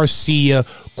Daniel Garcia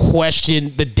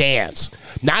question the dance.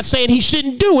 Not saying he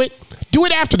shouldn't do it. Do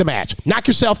it after the match. Knock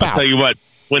yourself out. I'll tell you what.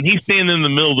 When he's standing in the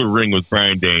middle of the ring with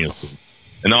Bryan Danielson,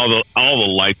 and all the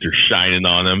lights are shining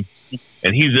on him,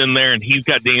 and he's in there, and he's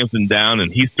got Danielson down,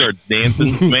 and he starts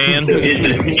dancing, man. It's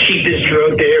the cheapest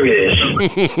drug there is.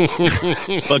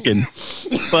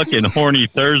 fucking horny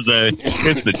Thursday.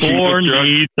 It's the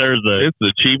cheapest Thursday. It's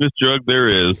the cheapest drug there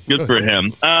is. Good for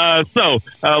him. So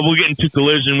we'll get into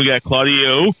Collision. We got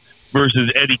Claudio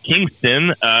versus Eddie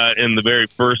Kingston in the very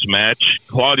first match.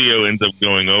 Claudio ends up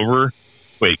going over.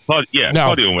 Wait,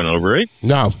 Claudio went over, right?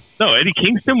 No, Eddie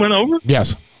Kingston went over?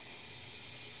 Yes.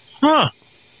 Huh.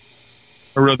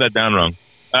 I wrote that down wrong.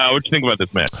 What do you think about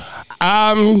this match?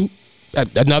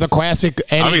 Another classic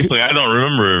Eddie. Obviously, I don't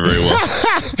remember it very well.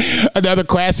 Another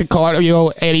classic Claudio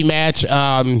Eddie match.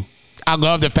 I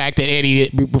love the fact that Eddie,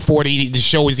 before the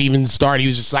show was even started, he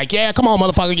was just like, yeah, come on,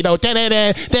 motherfucker,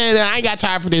 I ain't got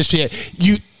time for this shit.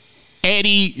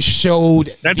 Eddie showed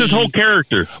that's his whole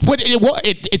character. But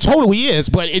it totally is,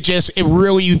 but it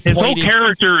really his whole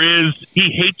character is he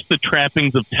hates the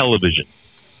trappings of television,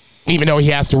 even though he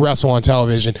has to wrestle on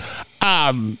television.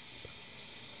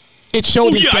 It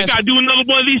showed his. I gotta do another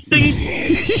one of these things.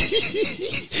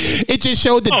 It just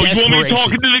showed the desperation. You want me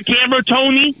talking to the camera,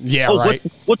 Tony? Yeah, right.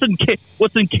 What's in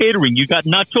catering? You got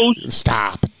nachos?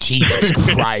 Stop, Jesus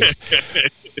Christ.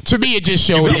 To me, it just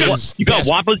showed you got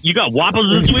waffles. You got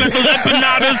waffles this week.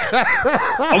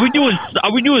 Are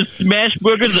we doing smash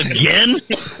burgers again?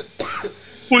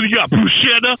 What do you got,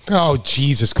 bruschetta? Oh,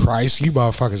 Jesus Christ! You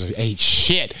motherfuckers ate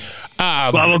shit.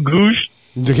 Baba Goosh.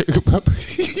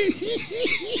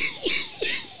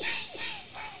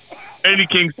 Eddie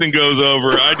Kingston goes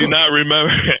over. I do not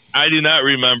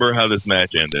remember how this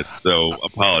match ended. So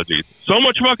apologies. So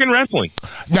much fucking wrestling.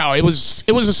 No, it was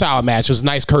a solid match. It was a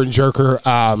nice curtain jerker.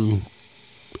 I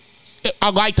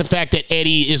like the fact that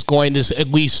Eddie is going to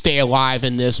at least stay alive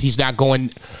in this. He's not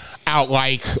going out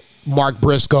like Mark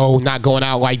Briscoe, not going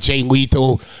out like Jay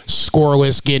Lethal,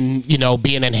 scoreless, getting,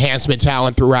 being enhancement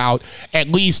talent throughout. At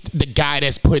least the guy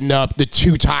that's putting up the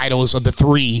 2 titles of the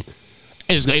 3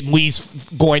 is at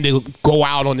least going to go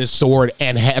out on his sword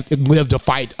and live to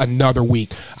fight another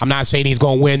week. I'm not saying he's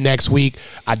going to win next week.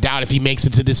 I doubt if he makes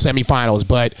it to the semifinals,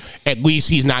 but at least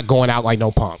he's not going out like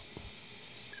no Punk.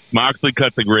 Moxley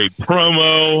cuts a great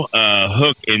promo.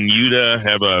 Hook and Yuta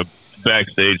have a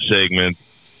backstage segment.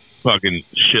 Fucking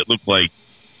shit looked like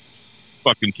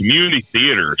fucking community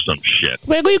theater or some shit.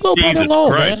 Man, leave Little Brother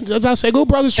alone, man. I say Little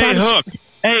Brother's trying to... Hook.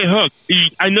 Hey, Hook,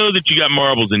 I know that you got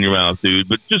marbles in your mouth, dude,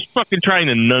 but just fucking try and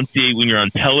enunciate when you're on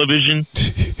television.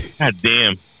 God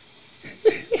damn.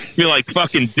 Feel like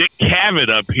fucking Dick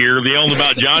Cavett up here yelling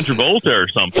about John Travolta or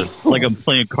something. Like I'm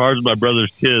playing cards with my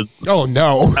brother's kids. Oh,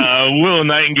 no. Willow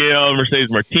Nightingale, Mercedes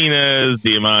Martinez,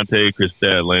 Diamante, Chris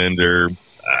Statlander,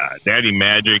 Daddy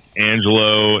Magic,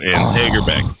 Angelo, and Hager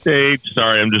backstage.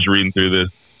 Sorry, I'm just reading through this.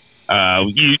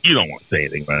 You don't want to say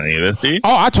anything about any of this, do you?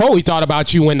 Oh, I totally thought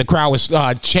about you when the crowd was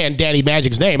chanting Daddy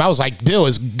Magic's name. I was like, Bill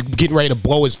is getting ready to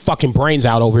blow his fucking brains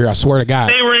out over here. I swear to God.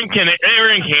 They were in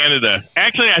Canada.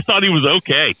 Actually, I thought he was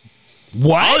okay.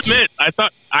 What? I'll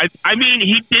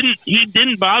admit, he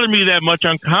didn't bother me that much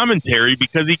on commentary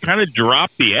because he kind of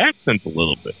dropped the accent a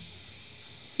little bit.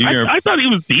 I thought he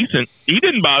was decent. He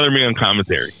didn't bother me on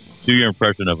commentary. Do your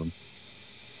impression of him.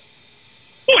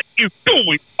 What is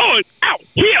going on out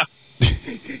here?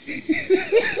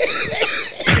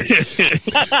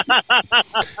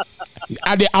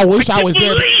 I wish I was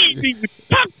there. He would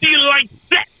talk to you like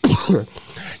that.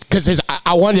 Because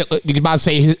I wanted to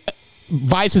say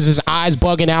Vice is his eyes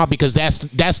bugging out, because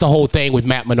that's the whole thing with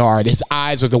Matt Menard. His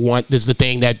eyes are the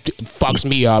thing that fucks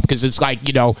me up, because it's like,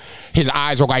 his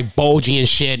eyes are like bulgy and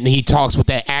shit, and he talks with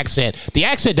that accent. The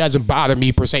accent doesn't bother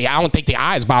me per se. I don't think the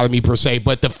eyes bother me per se,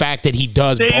 but the fact that he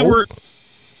does both.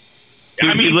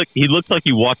 He looks like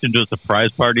he walked into a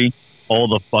surprise party all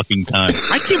the fucking time.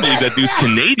 I can't believe that dude's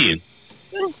Canadian.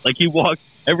 Like he walks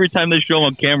every time they show him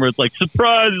on camera. It's like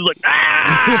surprise. He's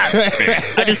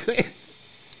like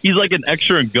he's like an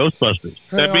extra in Ghostbusters.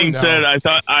 That being said, I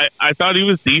thought he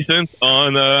was decent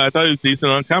on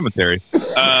commentary.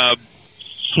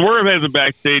 Swerve has a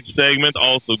backstage segment,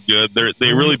 also good.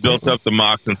 They really built up the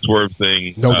Mox and Swerve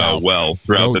thing well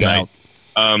throughout the night.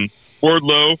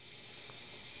 Wardlow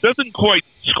doesn't quite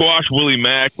squash Willie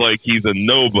Mack like he's a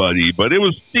nobody, but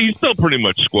he still pretty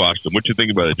much squashed him. What you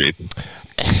think about it, Jason?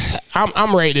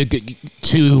 I'm ready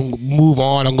to move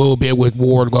on a little bit with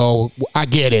Wardlow. I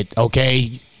get it,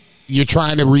 okay? You're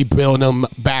trying to rebuild him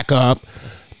back up,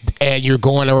 and you're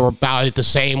going about it the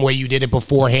same way you did it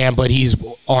beforehand, but he's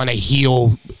on a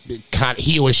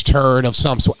heelish turn of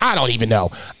some sort. I don't even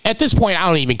know. At this point, I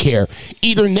don't even care.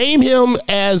 Either name him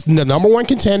as the number 1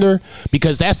 contender,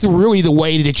 because that's really the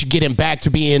way that you get him back to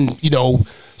being,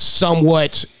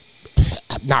 somewhat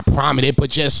not prominent, but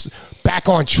just back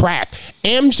on track.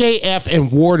 MJF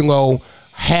and Wardlow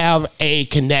have a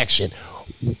connection.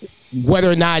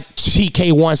 Whether or not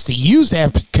TK wants to use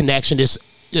that connection is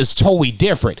totally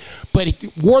different. But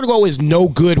Wardlow is no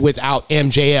good without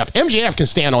MJF. MJF can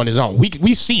stand on his own.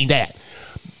 We see that.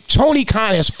 Tony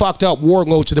Khan has fucked up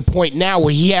Wardlow to the point now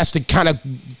where he has to kind of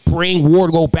bring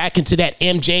Wardlow back into that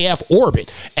MJF orbit.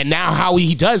 And now how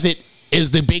he does it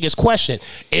is the biggest question.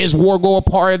 Is Wardlow a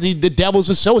part of the Devil's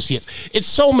Associates? It's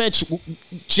so much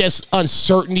just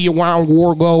uncertainty around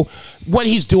Wardlow. What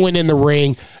he's doing in the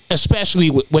ring, especially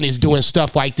when he's doing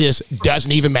stuff like this,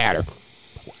 doesn't even matter.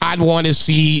 I'd want to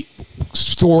see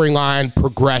storyline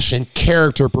progression,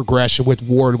 character progression with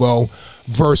Wardlow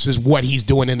versus what he's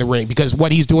doing in the ring, because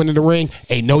what he's doing in the ring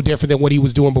ain't no different than what he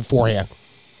was doing beforehand.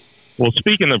 Well,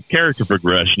 speaking of character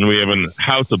progression, we have a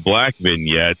House of Black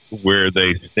vignette where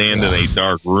they stand in a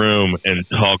dark room and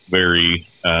talk very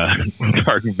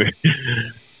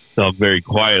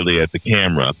quietly at the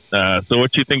camera. So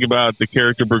what do you think about the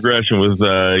character progression with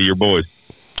your boys?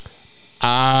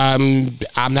 I'm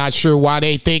not sure why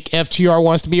they think FTR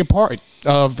wants to be a part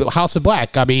of House of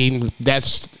Black. I mean,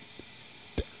 that's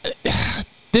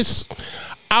this.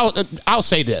 I'll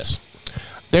say this.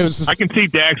 I can see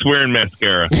Dax wearing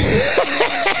mascara.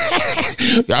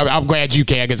 I'm glad you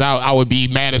can, because I would be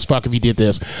mad as fuck if he did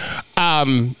this.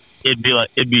 It'd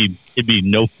be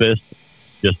no fist,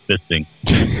 just fisting.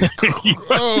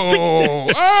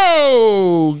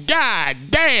 God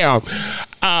damn.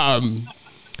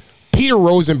 Peter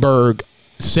Rosenberg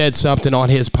said something on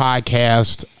his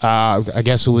podcast. I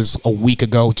guess it was a week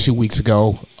ago, 2 weeks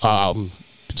ago.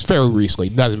 It's fairly recently.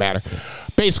 Doesn't matter.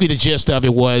 Basically, the gist of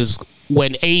it was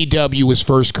when AEW was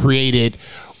first created,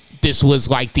 this was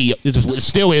like it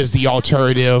still is the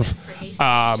alternative.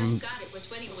 What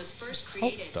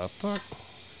the fuck?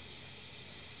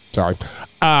 Sorry.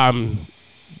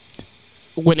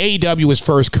 When AEW was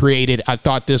first created, I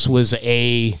thought this was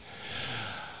a.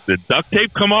 Did duct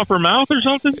tape come off her mouth or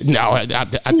something? No, I think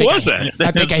that?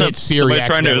 I think I hit Siri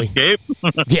accidentally. Trying to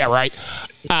escape? Yeah, right.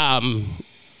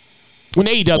 When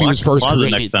AEW was first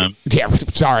created, yeah,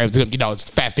 sorry, it's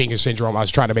fat finger syndrome. I was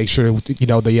trying to make sure,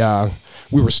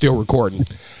 we were still recording.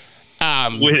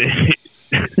 When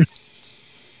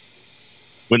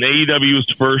AEW was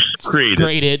first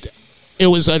created, it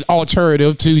was an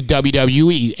alternative to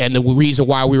WWE, and the reason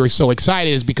why we were so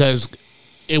excited is because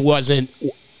it wasn't.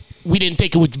 We didn't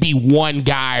think it would be one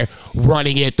guy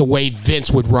running it the way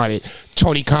Vince would run it.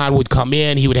 Tony Khan would come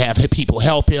in, he would have people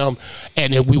help him,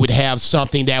 and then we would have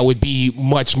something that would be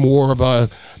much more of a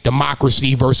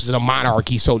democracy versus a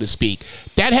monarchy, so to speak.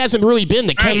 That hasn't really been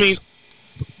the case.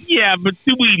 Yeah, but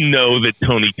do we know that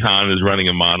Tony Khan is running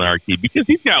a monarchy? Because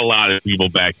he's got a lot of people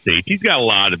backstage. He's got a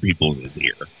lot of people in his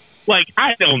ear.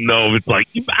 I don't know if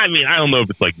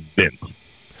it's like Vince.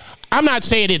 I'm not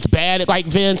saying it's bad like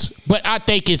Vince, but I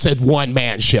think it's a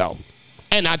one-man show.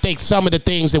 And I think some of the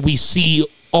things that we see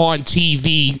on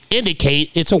TV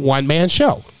indicate it's a one-man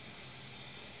show.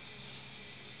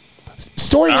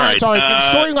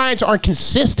 Storylines aren't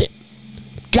consistent.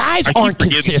 Guys aren't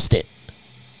consistent.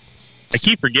 I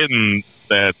keep forgetting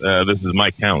that this is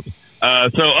my count.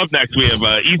 So up next we have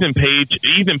Ethan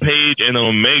Page and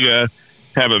Omega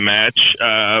have a match.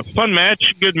 Fun match,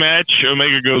 good match.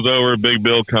 Omega goes over, Big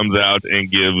Bill comes out and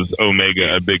gives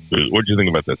Omega a big boot. What do you think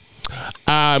about this?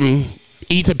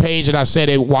 Ethan Page, and I said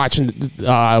it watching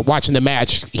the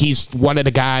match, he's one of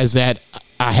the guys that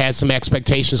I had some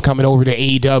expectations coming over to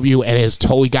AEW and has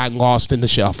totally gotten lost in the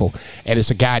shuffle, and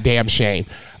it's a goddamn shame.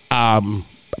 I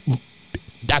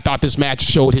thought this match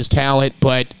showed his talent,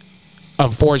 but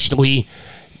unfortunately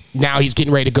now he's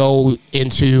getting ready to go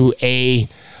into a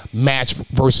match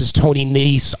versus Tony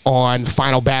Nese on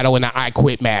Final Battle in the I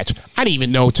Quit match. I didn't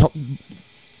even know.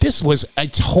 This was a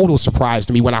total surprise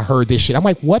to me when I heard this shit. I'm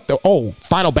like, what the? Oh,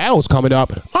 Final Battle is coming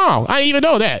up. Oh, I didn't even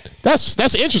know that.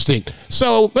 That's interesting.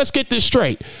 So let's get this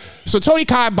straight. So Tony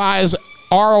Khan buys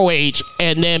ROH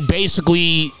and then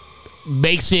basically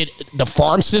makes it the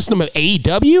farm system of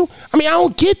AEW? I mean, I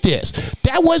don't get this.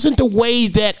 That wasn't the way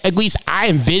that at least I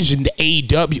envisioned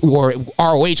AEW or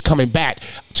ROH coming back.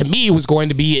 To me, it was going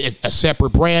to be a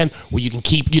separate brand where you can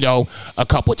keep, a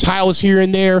couple of titles here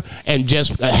and there and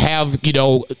just have,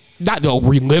 not the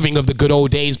reliving of the good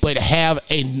old days, but have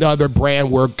another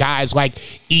brand where guys like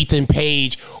Ethan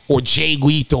Page or Jay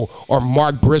Lethal or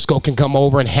Mark Briscoe can come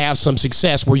over and have some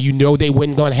success where they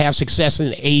weren't going to have success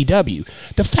in AEW.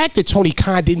 The fact that Tony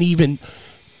Khan I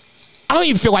don't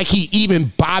even feel like he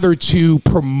even bothered to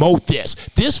promote this.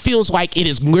 This feels like it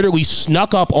is literally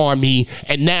snuck up on me,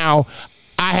 and now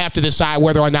I have to decide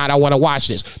whether or not I want to watch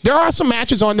this. There are some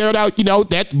matches on there that,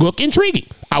 that look intriguing.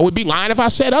 I would be lying if I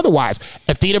said otherwise.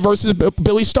 Athena versus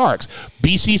Billy Starks.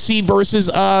 BCC versus,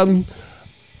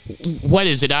 what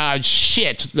is it?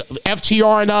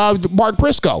 FTR and Mark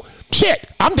Briscoe. Shit,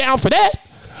 I'm down for that.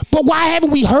 But why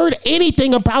haven't we heard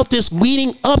anything about this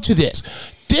leading up to this?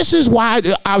 This is why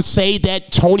I would say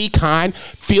that Tony Khan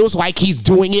feels like he's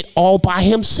doing it all by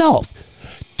himself.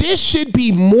 This should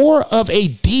be more of a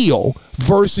deal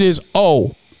versus,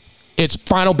 it's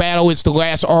Final Battle, it's the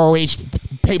last ROH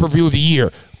pay-per-view of the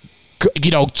year.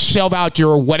 Shell out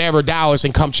your whatever dollars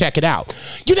and come check it out.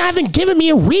 You haven't given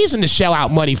me a reason to shell out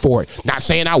money for it. Not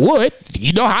saying I would.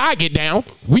 You know how I get down.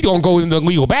 We gonna go in the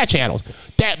legal back channels.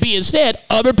 That being said,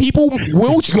 other people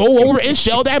will go over and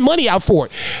shell that money out for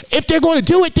it. If they're going to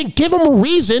do it, then give them a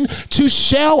reason to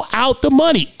shell out the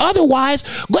money. Otherwise,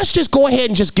 let's just go ahead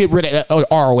and just get rid of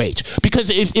ROH,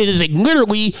 because it is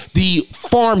literally the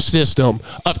farm system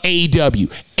of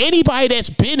AEW. Anybody that's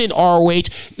been in ROH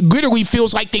literally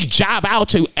feels like they job out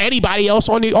to anybody else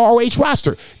on the ROH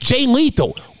roster. Jay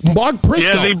Lethal, Mark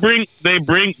Briscoe. Yeah, they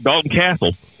bring Dalton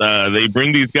Castle. They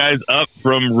bring these guys up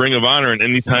from Ring of Honor, and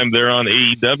anytime they're on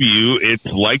AEW, it's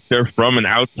like they're from an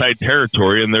outside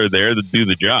territory and they're there to do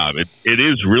the job. It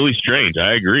is really strange.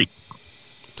 I agree.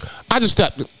 I just,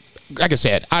 like I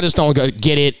said, I just don't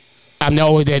get it. I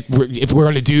know that if we're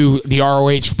going to do the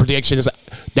ROH predictions,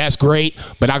 that's great.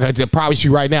 But I can promise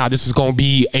you right now, this is going to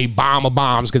be a bomb of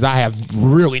bombs, because I have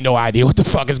really no idea what the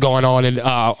fuck is going on in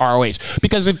ROH.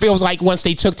 Because it feels like once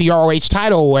they took the ROH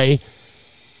title away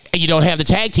and you don't have the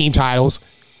tag team titles,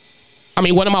 I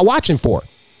mean, what am I watching for?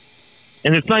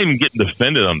 And it's not even getting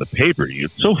defended on the pay-per-view.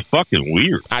 It's so fucking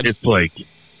weird. It's like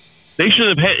they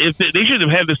should have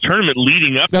had this tournament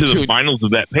leading up to the finals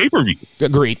of that pay-per-view.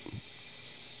 Agreed.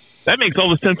 That makes all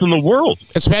the sense in the world.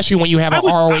 Especially when you have an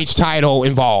ROH title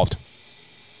involved.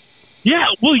 Yeah,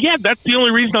 well, yeah, that's the only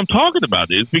reason I'm talking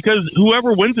about it, is because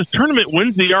whoever wins this tournament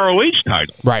wins the ROH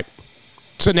title. Right.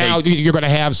 So now you're going to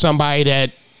have somebody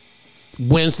that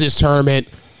wins this tournament,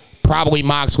 probably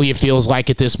Moxley, it feels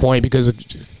like at this point, because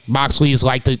Moxley is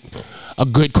like a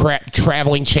good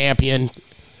traveling champion,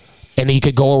 and he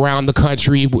could go around the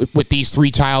country with these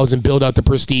 3 titles and build up the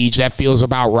prestige. That feels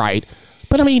about right.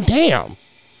 But, I mean, damn.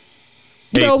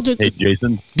 Hey,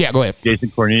 Jason. Yeah, go ahead. Jason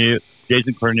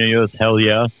Cornelius, hell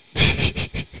yeah.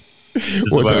 This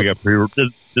is why we got pre-rolls.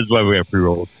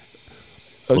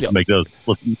 Let's make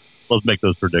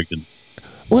those predictions.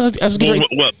 Well,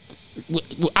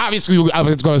 obviously, I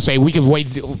was going to say we can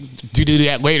wait to do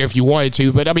that later if you wanted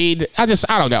to, but I mean, I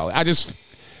don't know.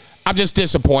 I'm just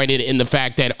disappointed in the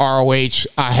fact that ROH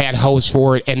had hosts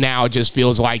for it, and now it just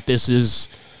feels like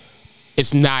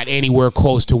it's not anywhere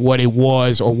close to what it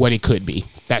was or what it could be.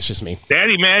 That's just me.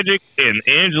 Daddy Magic and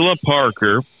Angela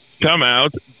Parker come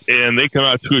out, and they come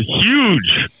out to a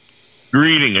huge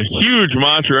greeting, a huge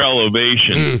Montreal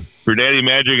ovation for Daddy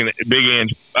Magic and Big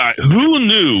Ange. Who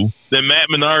knew that Matt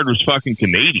Menard was fucking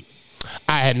Canadian?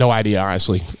 I had no idea,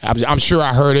 honestly. I'm sure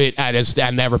I heard it. I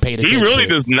never paid attention. He really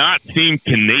does not seem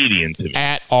Canadian to me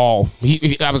at all.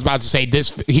 I was about to say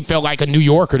this. He felt like a New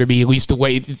Yorker to me, at least the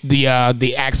way the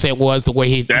accent was, the way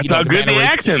he. That's how good the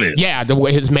accent is. Yeah, the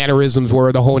way his mannerisms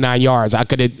were, the whole 9 yards. I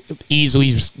could have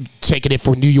easily taken it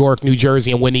for New York, New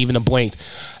Jersey, and wouldn't even have blinked.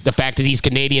 The fact that he's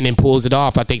Canadian and pulls it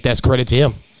off, I think that's credit to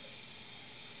him.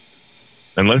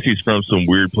 Unless he's from some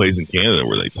weird place in Canada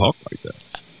where they talk like that.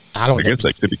 I guess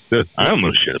that could be good. I don't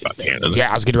know shit about Canada. Yeah,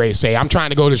 I was getting ready to say, I'm trying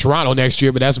to go to Toronto next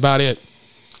year, but that's about it.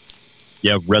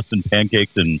 Yeah, resting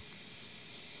pancakes and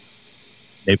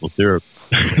maple syrup.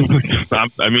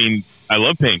 I mean, I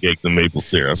love pancakes and maple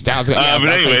syrup. Sounds like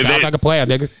a plan,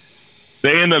 nigga.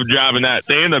 They end up jobbing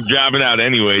out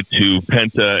anyway to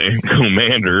Penta and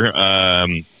Commander,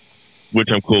 which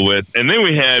I'm cool with. And then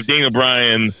we have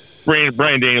Brian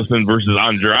Danielson versus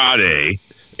Andrade.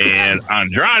 And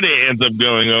Andrade ends up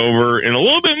going over in a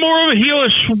little bit more of a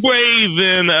heelish way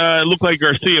than it looked like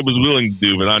Garcia was willing to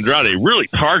do. But Andrade really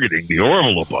targeting the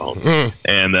Orville bone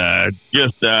and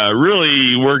just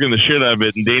really working the shit out of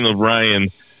it. And Daniel Bryan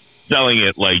selling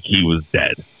it like he was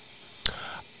dead.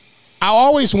 I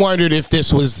always wondered if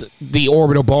this was the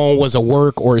orbital bone was a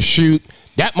work or a shoot.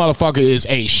 That motherfucker is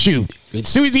a shoot. As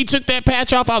soon as he took that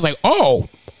patch off, I was like, oh,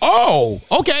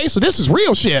 okay, so this is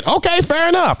real shit. Okay, fair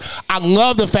enough. I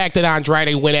love the fact that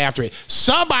Andrade went after it.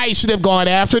 Somebody should have gone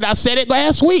after it. I said it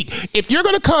last week. If you're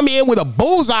going to come in with a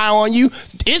bullseye on you,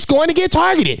 it's going to get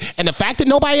targeted. And the fact that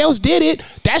nobody else did it,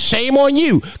 that's shame on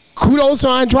you. Kudos to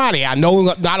Andrade. I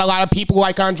know not a lot of people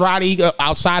like Andrade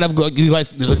outside of,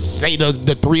 let's say,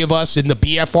 the three of us in the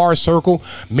BFR circle.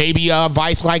 Maybe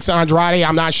Vice likes Andrade.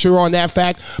 I'm not sure on that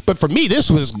fact. But for me,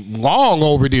 this was long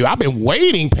overdue. I've been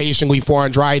waiting patiently for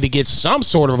Andrade to get some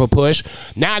sort of a push.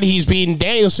 Now that he's beating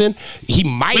Danielson, he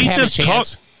might have a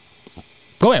chance.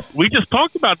 Go ahead. We just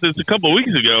talked about this a couple of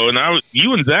weeks ago, and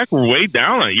you and Zach were way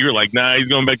down on it. You were like, nah, he's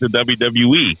going back to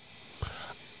WWE.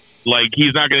 Like,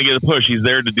 he's not going to get a push. He's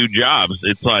there to do jobs.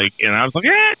 It's like, and I was like,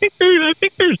 I think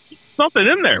there's something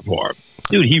in there for him.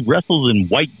 Dude, he wrestles in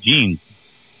white jeans.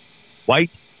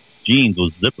 White jeans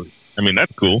with zippers. I mean,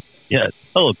 that's cool. Yeah, it's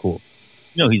hella cool.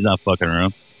 You know he's not fucking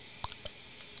around.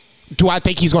 Do I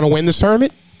think he's going to win this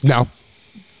tournament? No.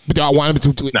 But do I want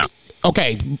him to? No.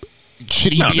 Okay.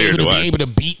 Should he be able to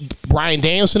beat Bryan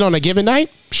Danielson on a given night?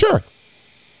 Sure.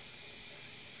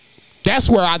 That's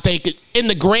where I think in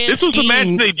the grand This was scheme, a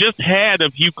match they just had a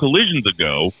few collisions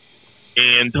ago,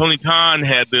 and Tony Khan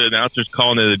had the announcers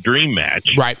calling it a dream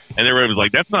match. Right. And everybody was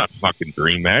like, that's not a fucking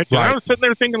dream match. And Right. I was sitting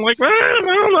there thinking, like, I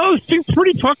don't know, this seems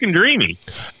pretty fucking dreamy.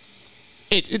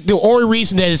 The only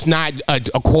reason that it's not a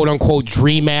quote unquote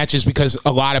dream match is because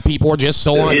a lot of people are just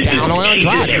so down on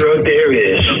Andrade. There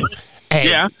is. And,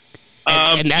 Yeah.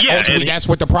 and that, ultimately, that's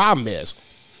what the problem is.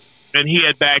 And he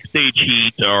had backstage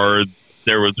heat, or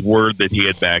there was word that he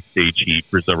had backstage heat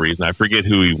for some reason. I forget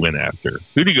who he went after.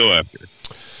 Who did he go after?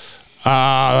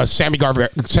 Sammy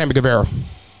Guevara.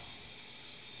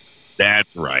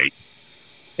 That's right.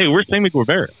 Hey, where's Sammy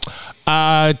Guevara?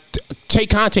 Tay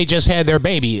Conte just had their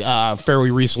baby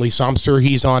fairly recently, so I'm sure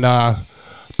he's on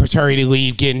paternity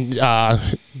leave, getting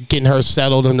her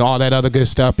settled and all that other good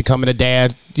stuff, becoming a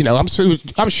dad. You know, I'm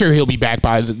sure he'll be back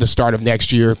by the start of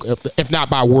next year, if not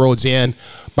by World's End,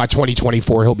 by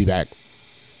 2024 he'll be back.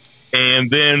 And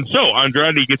then, so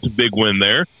Andrade gets a big win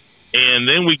there, and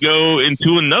then we go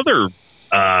into another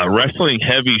wrestling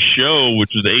heavy show,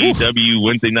 which was AEW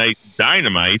Wednesday Night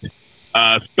Dynamite.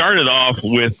 Started off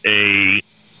with a,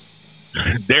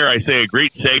 dare I say, a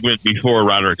great segment before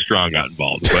Roderick Strong got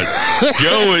involved. But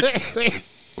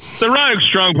the Roderick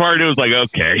Strong part, it was like,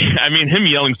 okay. I mean, him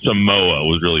yelling Samoa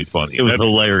was really funny. It was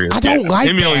hilarious. I don't like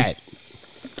that.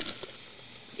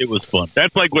 It was fun.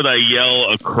 That's like when I yell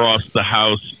across the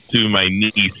house to my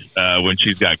niece when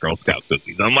she's got Girl Scout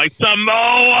cookies. I'm like,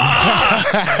 Samoa!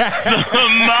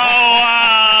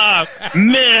 Samoa!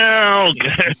 Milk!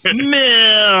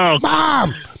 Milk!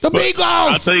 Mom, the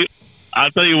meatloaf! I'll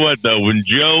tell you what, though, when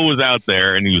Joe was out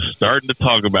there and he was starting to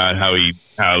talk about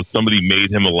how somebody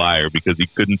made him a liar because he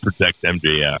couldn't protect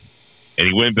MJF, and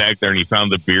he went back there and he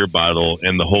found the beer bottle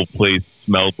and the whole place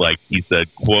smelled like, he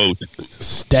said, quote,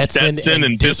 Stetson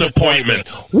and disappointment.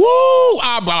 Woo!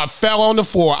 I fell on the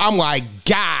floor. I'm like,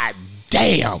 God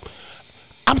damn.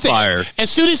 I'm Fire. As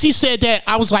soon as he said that,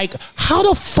 I was like, how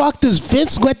the fuck does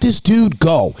Vince let this dude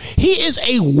go? He is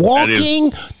a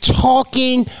walking,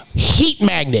 talking heat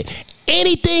magnet.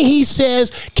 Anything he says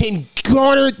can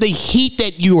garner the heat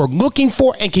that you are looking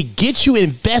for and can get you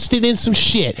invested in some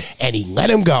shit. And he let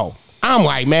him go. I'm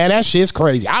like, man, that shit's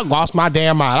crazy. I lost my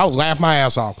damn mind. I was laughing my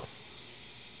ass off.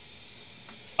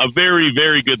 A very,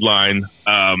 very good line.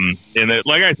 And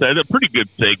like I said, a pretty good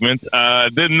segment.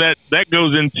 Then that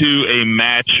goes into a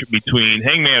match between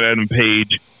Hangman Adam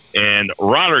Page and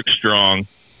Roderick Strong.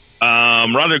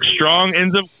 Roderick Strong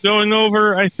ends up going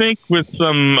over, I think, with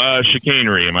some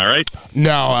chicanery. Am I right?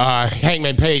 No,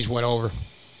 Hangman Page went over.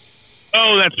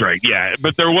 Oh, that's right. Yeah,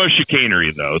 but there was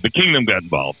chicanery, though. The Kingdom got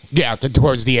involved. Yeah,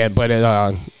 towards the end, but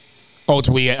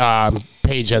ultimately,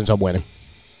 Page ends up winning.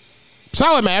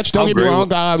 Solid match. Don't get me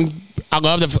wrong. I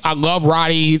love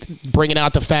Roddy bringing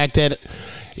out the fact that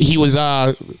he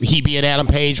being Adam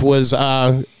Page was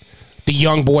the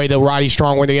young boy that Roddy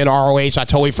Strong when they in ROH. I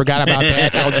totally forgot about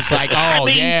that. I was just like, oh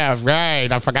yeah,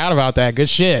 right. I forgot about that. Good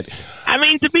shit. I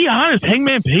mean, to be honest,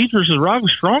 Hangman Page versus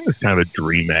Roderick Strong is kind of a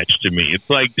dream match to me. It's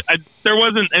like there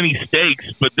wasn't any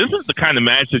stakes, but this is the kind of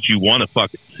match that you want to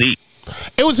fucking see.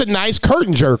 It was a nice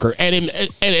curtain jerker, and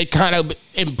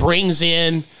it brings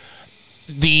in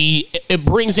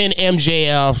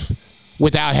MJF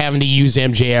without having to use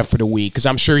MJF for the week, because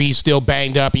I'm sure he's still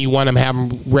banged up and you want him to have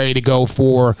him ready to go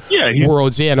for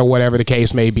World's End or whatever the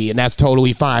case may be, and that's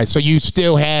totally fine. So you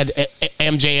still had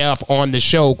MJF on the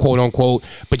show, quote unquote,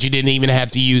 but you didn't even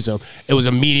have to use him. It was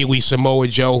immediately Samoa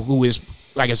Joe, who is,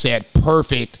 like I said,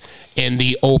 perfect in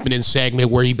the opening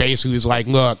segment where he basically was like,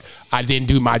 look, I didn't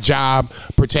do my job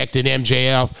protecting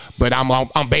MJF, but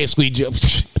I'm basically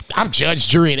I'm judge,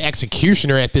 jury, and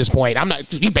executioner at this point.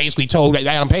 He basically told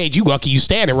Adam Page, you lucky you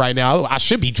standing right now. I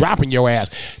should be dropping your ass.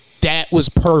 That was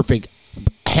perfect.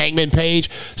 Hangman Page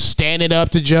standing up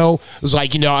to Joe was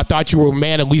like, I thought you were a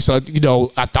man. At least, I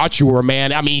thought you were a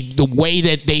man. I mean, the way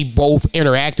that they both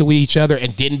interacted with each other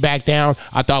and didn't back down,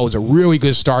 I thought was a really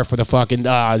good start for the fucking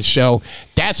show.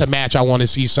 That's a match I want to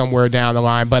see somewhere down the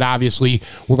line. But obviously,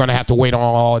 we're going to have to wait on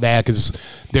all of that because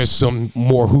there's some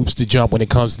more hoops to jump when it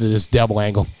comes to this double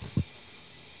angle.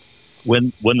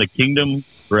 When the Kingdom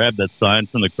grabbed that sign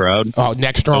from the crowd,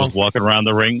 Neck Strong was walking around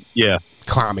the ring. Yeah,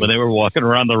 comedy. When they were walking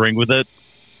around the ring with it,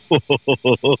 your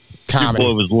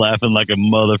boy was laughing like a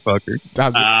motherfucker.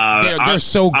 They're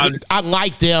so good. I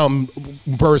like them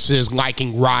versus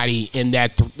liking Roddy in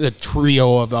that the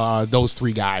trio of those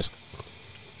three guys.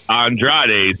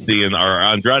 Andrade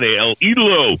El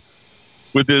Idolo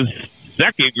with his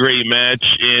second great match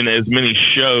in as many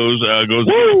shows goes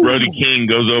against Brody King,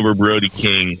 goes over Brody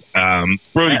King.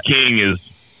 Brody King is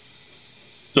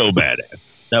so badass.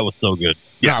 That was so good.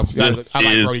 Yeah, No, I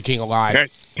like Brody King a lot.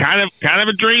 Kind of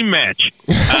a dream match.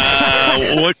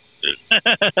 What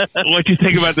do you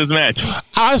think about this match?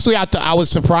 Honestly, I was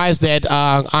surprised that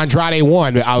Andrade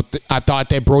won. I thought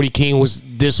that Brody King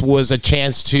was a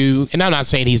chance to, and I'm not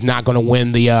saying he's not going to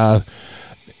win the.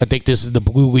 I think this is the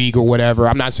Blue League or whatever.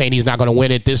 I'm not saying he's not going to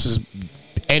win it. This is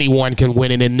anyone can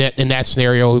win it in that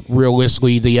scenario.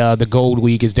 Realistically, the Gold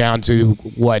League is down to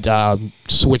what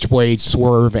Switchblade,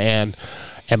 Swerve, and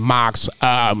Mox.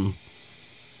 I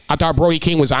thought Brody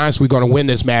King was honestly going to win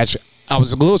this match. I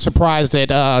was a little surprised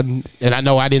that, and I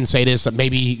know I didn't say this,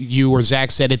 maybe you or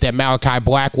Zach said it, that Malachi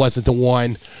Black wasn't the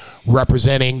one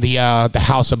representing the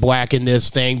House of Black in this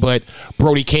thing, but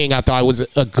Brody King, I thought, was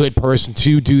a good person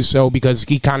to do so because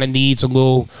he kind of needs a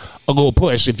little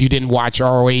push. If you didn't watch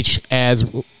ROH as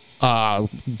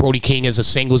Brody King as a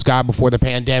singles guy before the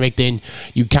pandemic, then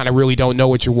you kind of really don't know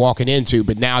what you're walking into.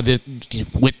 But now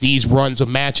with these runs of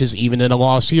matches, even in the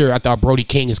last year, I thought Brody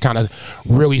King has kind of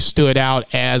really stood out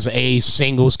as a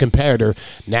singles competitor.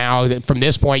 Now, from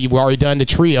this point, you've already done the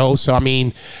trio, so I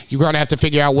mean, you're going to have to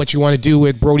figure out what you want to do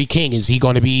with Brody King. Is he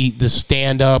going to be the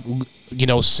stand-up,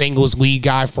 singles lead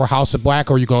guy for House of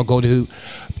Black, or are you going to go to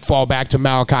fall back to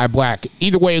Malachi Black?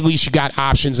 Either way, at least you got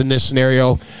options in this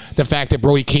scenario. The fact that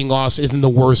Brody King lost isn't the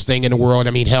worst thing in the world.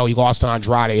 I mean, hell, he lost to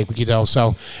Andrade,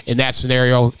 so in that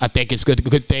scenario, I think it's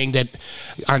good thing that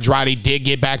Andrade did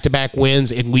get back-to-back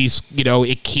wins. At least,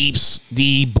 it keeps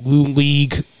the Blue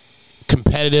League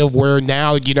competitive, where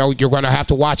now, you're going to have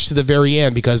to watch to the very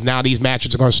end, because now these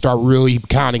matches are going to start really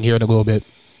counting here in a little bit.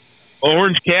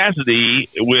 Orange Cassidy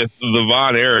with the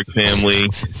Von Erich family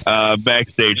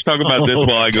backstage. Talk about this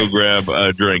while I go grab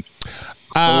a drink.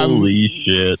 Holy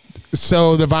shit.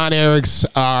 So the Von Erichs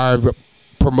are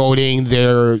promoting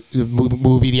their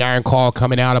movie, The Iron Claw,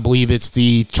 coming out. I believe it's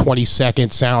the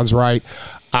 22nd. Sounds right.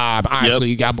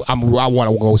 Honestly, I want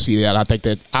to go see that. I think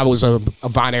that I was a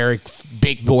Von Erich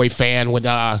big boy fan when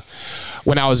I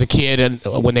was a kid, and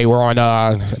when they were on,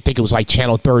 I think it was like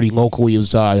Channel 30 locally. It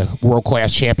was World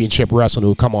Class Championship Wrestling, who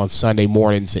would come on Sunday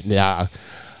mornings, and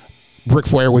Ric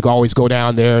Flair would always go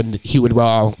down there, and he would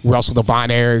wrestle the Von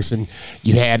Erichs, and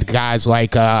you had guys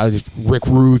like Rick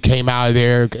Rude came out of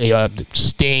there,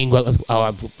 Sting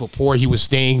before he was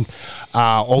Sting,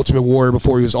 Ultimate Warrior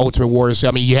before he was Ultimate Warrior. So,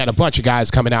 I mean, you had a bunch of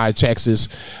guys coming out of Texas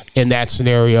in that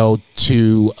scenario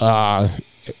to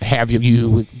have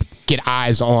you get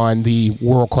eyes on the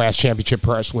World Class Championship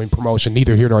Wrestling promotion.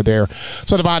 Neither here nor there.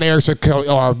 So the Von Erichs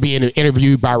are being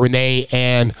interviewed by Renee,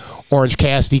 and Orange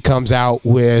Cassidy comes out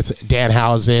with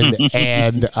Danhausen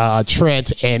and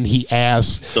Trent, and he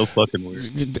asks, so fucking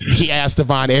weird. He asked the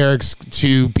Von Erichs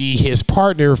to be his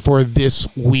partner for this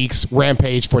week's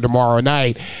Rampage for tomorrow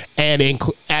night, and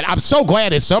I'm so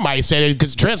glad that somebody said it,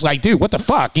 because Trent's like, dude, what the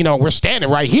fuck? We're standing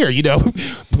right here.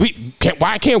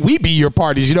 Why can't we be your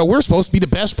partners? We're supposed to be the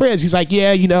best friends. He's like,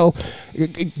 yeah,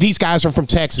 these guys are from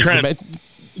Texas. Trent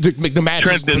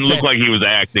didn't look like he was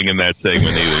acting in that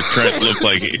segment either. Trent looked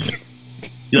like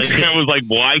Trent was like,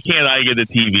 why can't I get a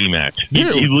TV match?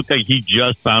 He looked like he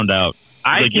just found out.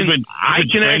 I can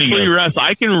actually wrestle.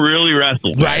 I can really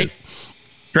wrestle. Right.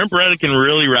 Trent Beretta can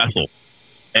really wrestle.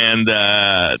 And,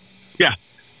 yeah.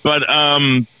 But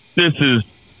this is,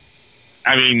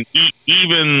 I mean,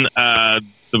 even the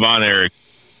Von Erich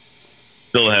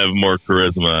still have more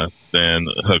charisma than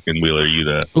Hook and Wheeler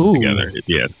Yuta together, if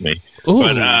you ask me. Ooh.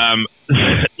 But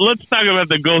let's talk about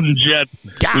the Golden Jets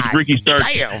with Ricky Starks.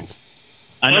 Damn.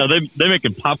 I know they're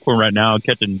making popcorn right now,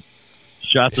 catching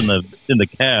shots in the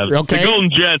calves. Okay. The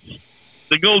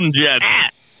Golden Jets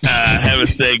have a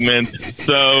segment.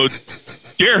 So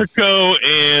Jericho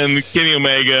and Kenny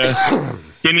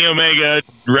Omega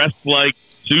dressed like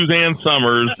Suzanne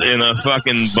Summers in a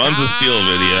fucking Buns of Steel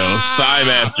video, Thigh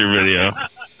Master video.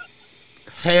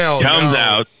 Hell comes no.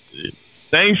 out.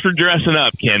 Thanks for dressing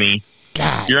up, Kenny.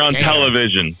 God You're on damn.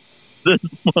 television. This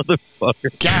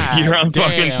motherfucker. God You're on damn,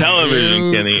 fucking television,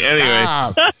 dude. Kenny. Anyway,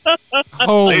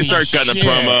 Holy they start cutting shit. a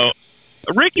promo.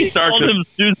 Ricky Starks Called him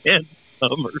Suzanne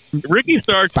Summers. Ricky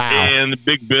Starks Wow. and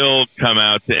Big Bill come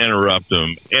out to interrupt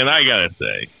him, and I gotta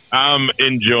say, I'm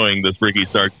enjoying this Ricky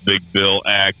Starks Big Bill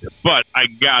act, but I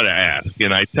gotta ask,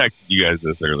 and I texted you guys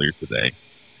this earlier today,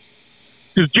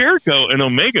 because Jericho and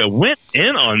Omega went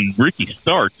in on Ricky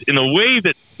Starks in a way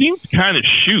that seemed kind of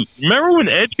shoot. Remember when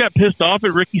Edge got pissed off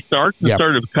at Ricky Starks and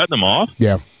started cutting him off?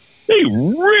 Yeah. They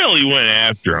really went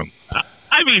after him.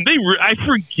 I mean, I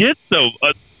forget, though.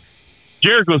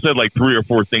 Jericho said like 3 or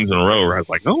 4 things in a row where I was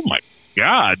like, oh, my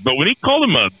God. But when he called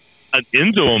him an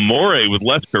Enzo Amore with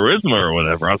less charisma or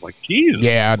whatever, I was like, Jesus.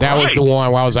 Yeah, that was the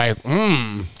one where I was like,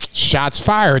 shots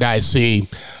fired, I see.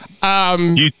 I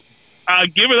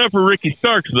Give it up for Ricky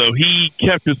Starks, though. He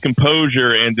kept his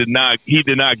composure and did not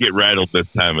get rattled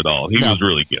this time at all. He was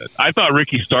really good. I thought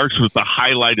Ricky Starks was the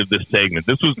highlight of this segment.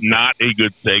 This was not a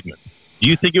good segment. Do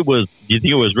you think it was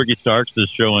Ricky Starks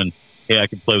just showing, hey, I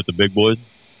can play with the big boys?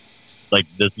 Like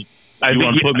this, you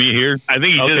want to put me here? I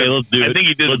think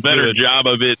he did a better job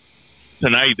of it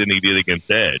tonight than he did against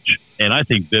Edge. And I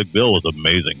think Big Bill was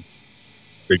amazing.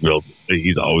 Big Bill,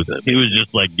 he's always that. He was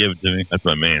just like, give it to me. That's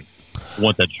my man. I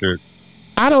want that shirt.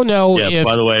 I don't know if.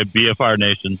 By the way, BFR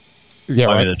Nation. Yeah,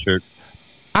 buy right. me that shirt.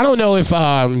 I don't know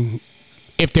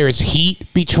if there's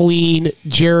heat between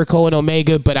Jericho and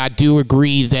Omega, but I do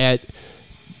agree that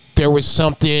there was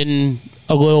something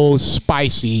a little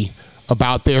spicy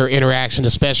about their interaction,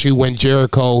 especially when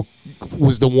Jericho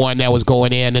was the one that was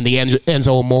going in, and the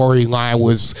Enzo Amore line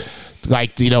was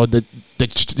like, the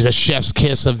chef's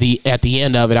kiss at the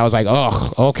end of it. I was like,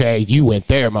 oh, okay, you went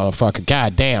there, motherfucker.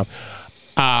 God damn.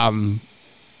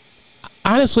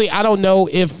 Honestly, I don't know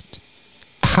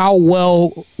how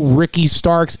well Ricky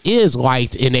Starks is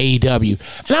liked in AEW,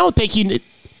 and I don't think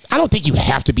you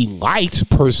have to be liked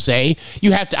per se.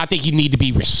 I think you need to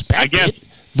be respected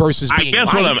versus being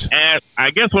liked. I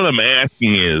guess what I'm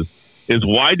asking is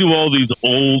why do all the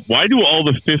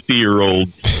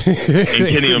 50-year-olds and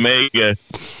Kenny Omega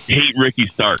hate Ricky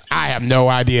Starks? I have no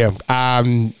idea.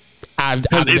 As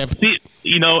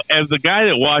the guy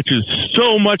that watches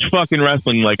so much fucking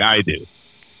wrestling like I do,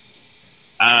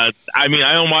 I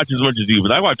don't watch as much as you,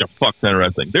 but I watch a fuck ton of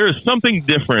wrestling. There is something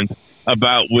different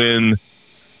about when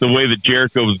the way that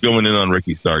Jericho was going in on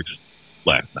Ricky Starks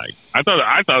last night. I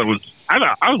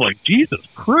was like, Jesus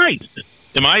Christ.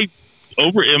 Am I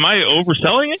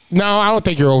overselling it? No, I don't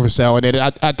think you're overselling it.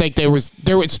 I think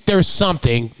there's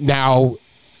something. Now,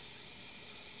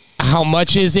 how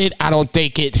much is it? I don't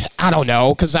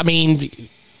know, because I'll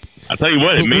tell you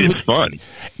what, it made it fun.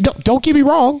 Don't get me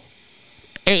wrong.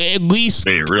 At least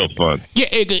made it real fun. Yeah,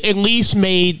 it at least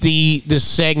made the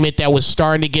segment that was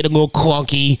starting to get a little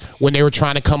clunky when they were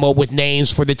trying to come up with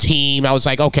names for the team. I was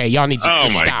like, okay, y'all need to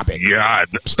just stop it. God,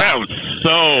 that was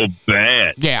so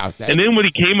bad. Yeah, and then what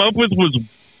he came up with was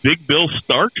Big Bill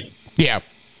Starks. Yeah.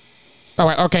 All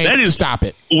right, okay, stop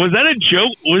it. Was that a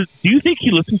joke? Do you think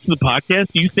he listens to the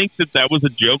podcast? Do you think that was a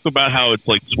joke about how it's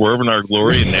like Swerve in Our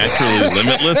Glory and Naturally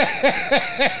Limitless?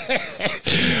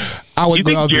 Do you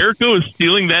think Jericho is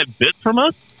stealing that bit from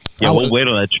us? Yeah, we'll wait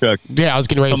on that truck. Yeah, I was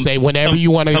getting ready to say, whenever you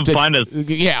want to find us.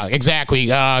 Yeah, exactly.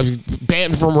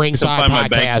 Banting from Ringside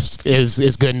podcast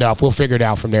is good enough. We'll figure it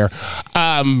out from there.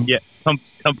 Come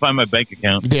find my bank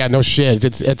account. Yeah, no shit.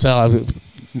 It's a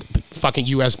fucking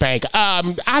U.S. bank. I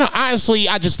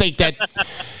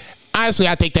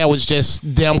think that was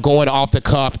just them going off the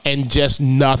cuff and just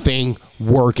nothing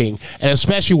working. And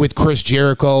especially with Chris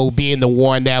Jericho being the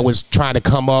one that was trying to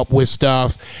come up with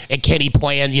stuff and Kenny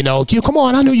playing, come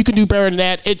on, I know you can do better than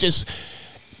that.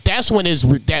 That's when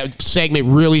that segment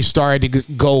really started to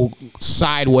go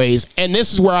sideways. And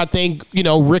this is where I think,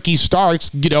 Ricky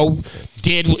Starks,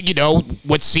 did,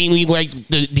 what seemingly like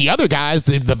the other guys,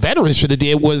 the veterans should have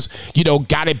did was,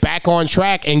 got it back on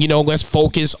track and, let's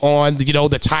focus on,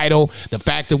 the title, the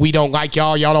fact that we don't like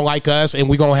y'all don't like us, and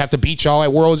we're going to have to beat y'all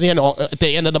at World's End at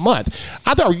the end of the month.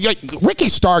 I thought Ricky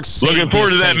Starks saved looking forward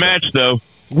to that match, though.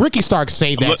 Ricky Starks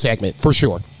saved that segment, for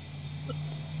sure.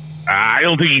 I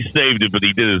don't think he saved it, but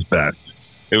he did his best.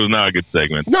 It was not a good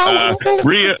segment. No,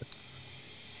 Rio.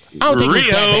 I don't think it was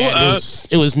that bad.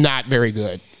 It was not very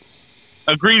good.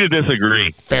 Agree to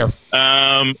disagree. Fair.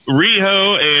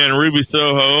 Riho and Ruby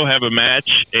Soho have a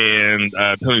match, and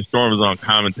Tony Storm is on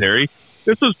commentary.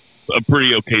 This was a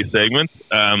pretty okay segment.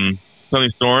 Tony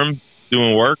Storm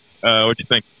doing work. What you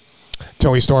think?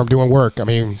 Tony Storm doing work.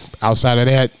 Outside of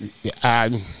that,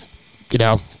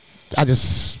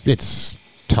 it's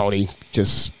Tony,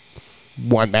 just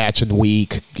one match in the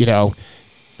week,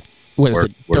 what is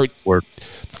it?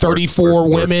 34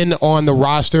 women on the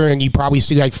roster, and you probably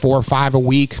see like 4 or 5 a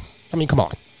week. Come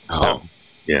on. Stop.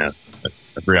 Yeah.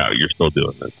 I forgot you're still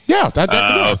doing this. Yeah.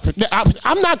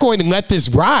 I'm not going to let this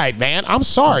ride, man. I'm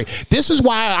sorry. This is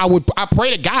why I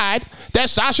pray to God that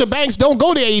Sasha Banks don't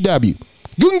go to AEW.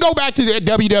 You can go back to the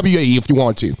WWE if you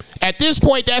want to. At this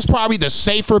point, that's probably the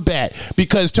safer bet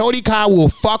because Tony Khan will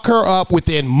fuck her up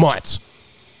within months.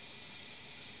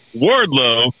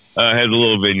 Wardlow has a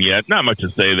little vignette. Not much to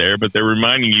say there, but they're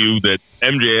reminding you that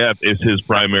MJF is his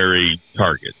primary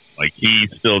target. Like, he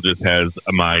still just has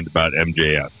a mind about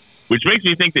MJF, which makes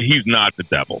me think that he's not the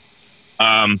devil.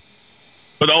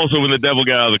 But also, when the devil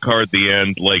got out of the car at the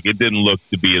end, like, it didn't look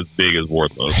to be as big as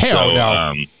Wardlow. Hell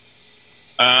no.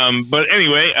 But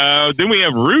anyway, then we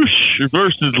have Roosh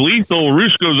versus Lethal.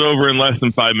 Roosh goes over in less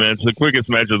than 5 minutes. The quickest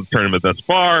match of the tournament thus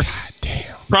far.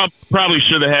 Damn. Probably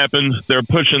should have happened. They're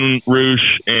pushing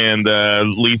Roosh, and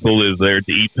Lethal is there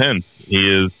to eat pins. He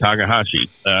is Takahashi.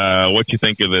 What you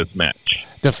think of this match?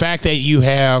 The fact that you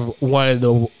have one of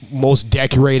the most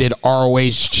decorated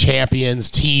ROH champions,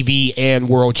 TV and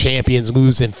world champions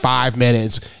lose in 5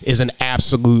 minutes is an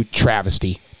absolute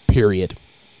travesty, period.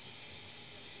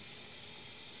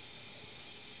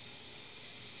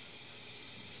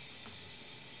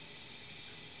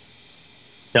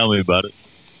 Tell me about it.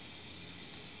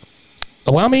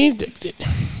 Well, I mean,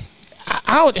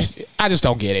 I just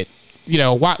don't get it. You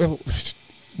know,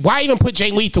 why even put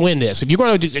Jay Lethal in this? If you're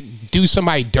going to do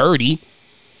somebody dirty,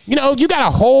 you know, you got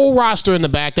a whole roster in the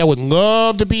back that would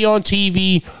love to be on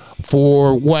TV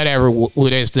for whatever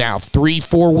it is now,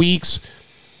 3-4 weeks.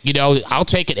 You know, I'll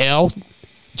take an L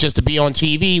just to be on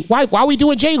TV. Why are we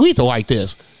doing Jay Lethal like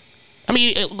this? I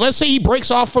mean, let's say he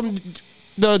breaks off from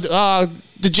the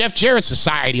Jeff Jarrett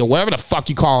Society or whatever the fuck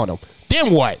you calling him.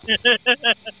 Then what?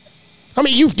 I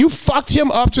mean, you fucked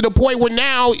him up to the point where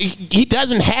now he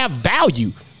doesn't have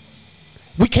value.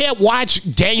 We can't watch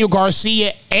Daniel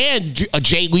Garcia and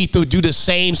Jay Lethal do the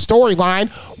same storyline.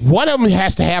 One of them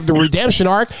has to have the redemption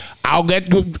arc. I'll let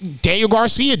Daniel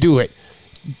Garcia do it.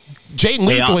 Jay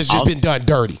Lethal has just been done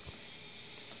dirty.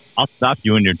 I'll stop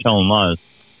you when you're telling lies.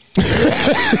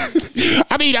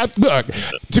 I mean, look,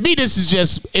 to me,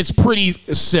 it's pretty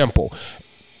simple.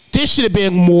 This should have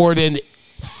been more than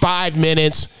 5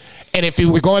 minutes. And if it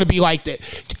were going to be like that,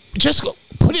 just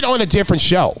put it on a different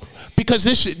show. Because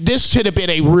this should have been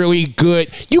a really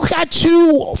good. You got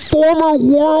 2 former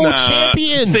world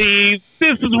champions. See,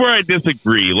 this is where I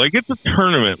disagree. Like, it's a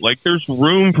tournament. Like, there's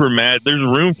room for There's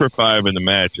room for 5 in the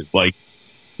matches. Like,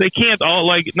 they can't all,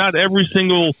 like, not every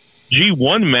single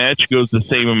G1 match goes the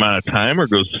same amount of time or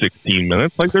goes 16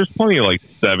 minutes. Like, there's plenty of, like,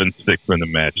 7 6-minute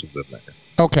matches in there.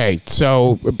 Okay,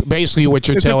 so basically what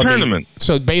you're telling me.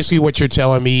 So basically what you're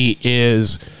telling me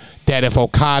is that if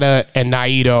Okada and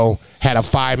Naito had a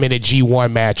 5-minute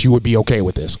G1 match, you would be okay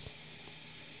with this.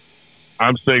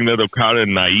 I'm saying that Okada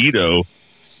and Naito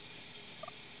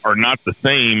are not the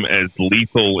same as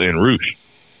Lethal and Roosh.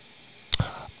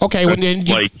 Okay, well then,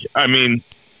 I mean,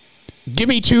 give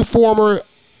me 2 former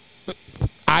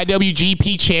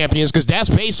IWGP champions, because that's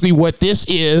basically what this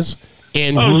is.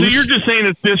 And so you're just saying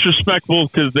it's disrespectful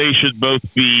because they should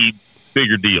both be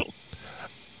bigger deals.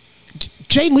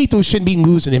 Jay Lethal shouldn't be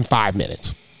losing in 5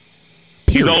 minutes.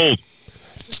 Period. He's old.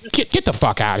 Get the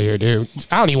fuck out of here, dude.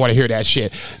 I don't even want to hear that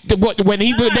shit. When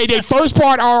they first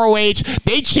part ROH,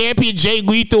 they championed Jay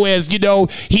Lethal as, you know,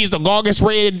 he's the longest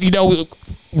rated, you know,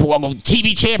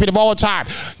 TV champion of all time.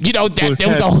 You know, that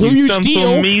was a huge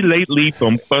deal. Me lately.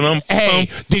 Hey,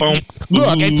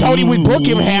 look, and Tony would book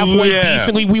him halfway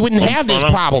decently. We wouldn't have this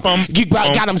problem. You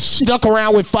got him stuck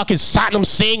around with fucking Satnam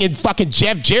Singh and fucking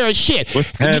Jeff Jarrett. Shit. What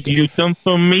have you done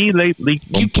for me lately?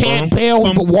 You can't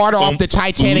bail the water off the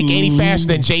Titanic any faster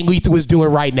than Jay Lethal is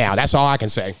doing right now. That's all I can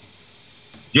say.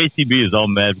 JTB is all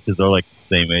mad because they're like the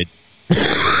same age.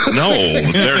 No,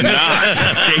 they're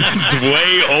not. Jason's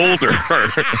way older.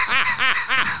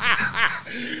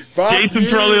 Jason's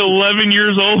probably 11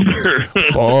 years older.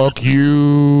 Fuck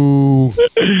you.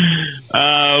 We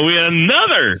had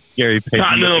another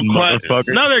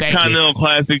Continental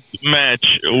Classic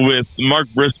match with Mark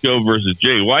Briscoe versus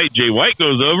Jay White. Jay White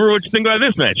goes over. What you think about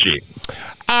this match, G?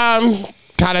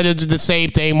 Kind of the same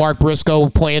thing. Mark Briscoe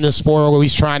playing the sport where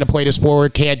he's trying to play the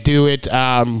sport, can't do it.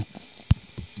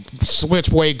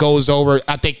 Switchblade goes over.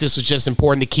 I think this was just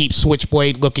important to keep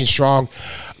Switchblade looking strong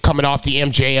coming off the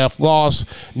MJF loss.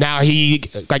 Now he,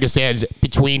 like I said,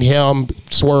 between him,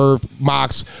 Swerve,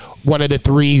 Mox, one of the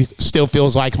 3 still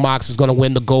feels like Mox is going to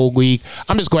win the Gold League.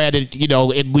 I'm just glad that, you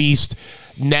know, at least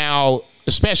now,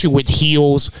 especially with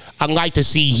heels, I'd like to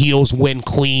see heels win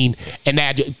clean, and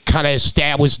that kind of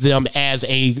established them as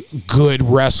a good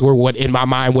wrestler. What in my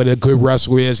mind, what a good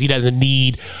wrestler is, he doesn't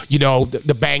need, you know,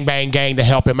 the Bang Bang Gang to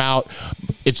help him out.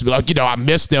 It's, you know, I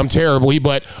miss them terribly,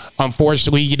 but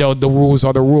unfortunately, you know, the rules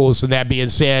are the rules. And that being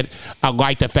said, I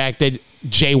like the fact that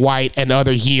Jay White and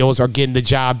other heels are getting the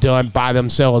job done by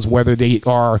themselves, whether they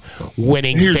are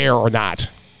winning fair or not.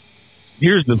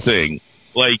 Here's the thing,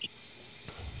 like,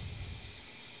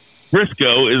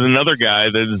 Briscoe is another guy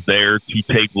that is there to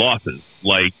take losses.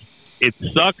 Like, it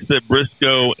sucks that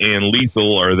Briscoe and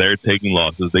Lethal are there taking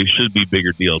losses. They should be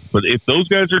bigger deals. But if those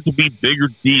guys are to be bigger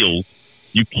deals,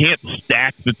 you can't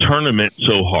stack the tournament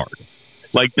so hard.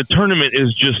 Like, the tournament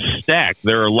is just stacked.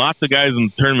 There are lots of guys in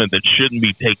the tournament that shouldn't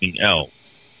be taking L.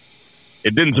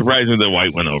 it didn't surprise me that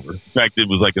White went over. In fact, it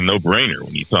was like a no-brainer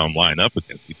when you saw them line up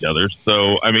against each other.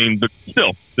 So, I mean, but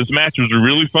still, this match was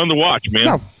really fun to watch, man.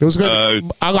 No, it was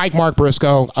good. I like Mark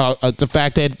Briscoe. The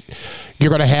fact that you're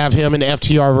going to have him in the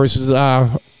FTR versus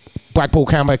Blackpool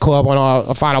Combat Club on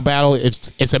a final battle,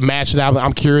 it's a match that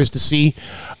I'm curious to see.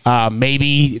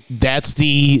 Maybe that's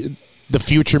the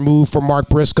future move for Mark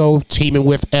Briscoe, teaming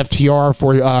with FTR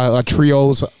for a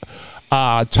trios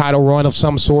title run of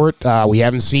some sort. We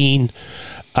haven't seen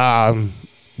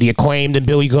the Acclaimed and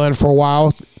Billy Gunn for a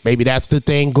while. Maybe that's the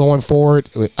thing going forward.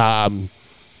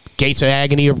 Gates of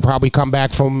Agony will probably come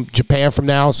back from Japan from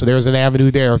now, so there's an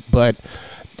avenue there. But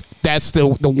that's the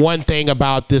one thing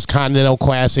about this Continental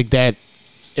Classic that,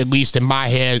 at least in my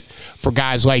head, for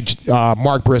guys like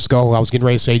Mark Briscoe, I was getting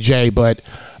ready to say Jay, but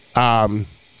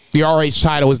the RH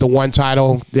title is the one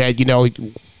title that,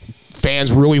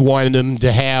 fans really wanted him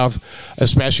to have,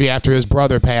 especially after his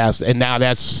brother passed, and now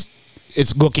it's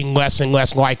looking less and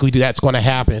less likely that's going to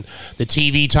happen. The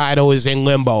TV title is in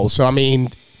limbo. So, I mean,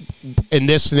 in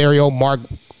this scenario, Mark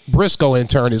Briscoe, in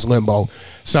turn, is limbo.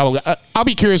 So, I'll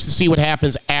be curious to see what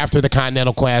happens after the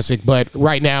Continental Classic, but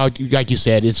right now, like you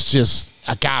said, it's just,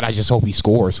 God, I just hope he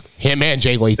scores. Him and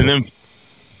Jay Lethal.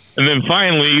 And then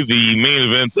finally, the main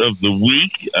event of the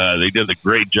week, they did a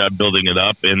great job building it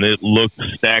up, and it looked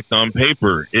stacked on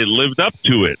paper. It lived up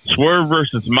to it. Swerve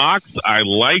versus Mox, I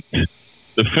liked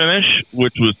the finish,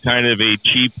 which was kind of a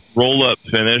cheap roll-up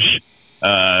finish,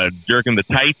 jerking the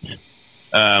tights.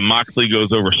 Moxley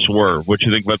goes over Swerve. What do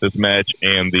you think about this match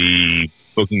and the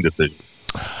booking decision?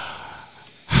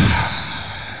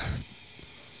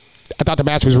 I thought the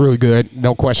match was really good,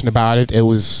 no question about it. It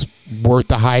was worth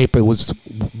the hype. It was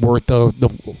worth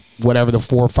the whatever the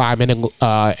 4 or 5 minute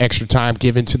extra time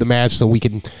given to the match, so we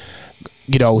can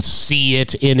see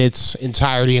it in its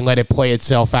entirety and let it play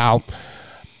itself out.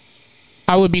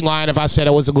 I would be lying if I said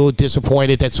I was a little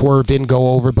disappointed that Swerve didn't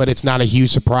go over, but it's not a huge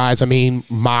surprise. I mean,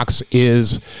 Mox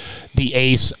is the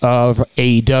ace of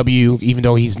AEW, even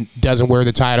though he doesn't wear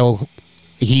the title.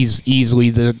 He's easily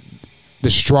the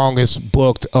strongest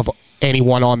booked of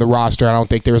anyone on the roster. I don't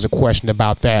think there's a question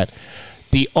about that.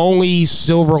 The only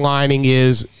silver lining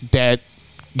is that,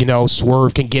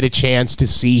 Swerve can get a chance to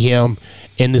see him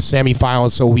in the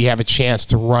semifinals, so we have a chance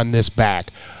to run this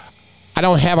back. I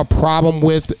don't have a problem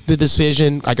with the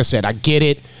decision. Like I said, I get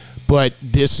it, but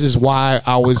this is why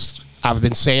I've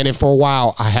been saying it for a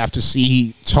while. I have to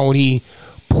see Tony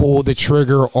pull the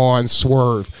trigger on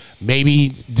Swerve. Maybe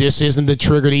this isn't the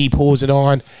trigger that he pulls it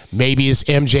on. Maybe it's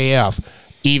MJF.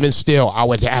 Even still, I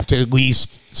would have to at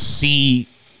least see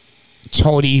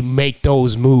Tony make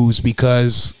those moves,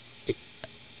 because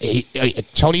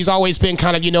Tony's always been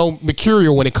kind of,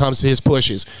 mercurial when it comes to his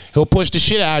pushes. He'll push the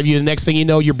shit out of you. The next thing you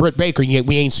know, you're Britt Baker, and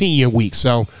we ain't seen you in weeks.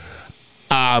 So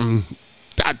the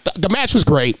match was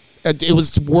great. It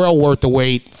was well worth the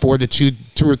wait for the two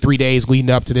or 3 days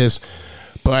leading up to this.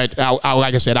 But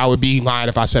like I said, I would be lying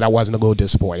if I said I wasn't a little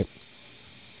disappointed.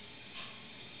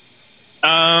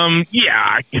 Yeah,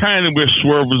 I kind of wish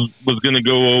Swerve was going to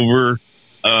go over.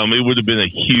 It would have been a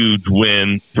huge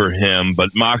win for him,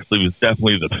 but Moxley was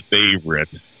definitely the favorite.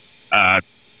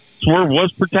 Swerve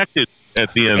was protected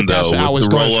at the end, though. I was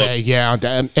going to say, yeah.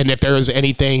 And if there is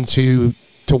anything to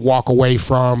take away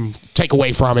from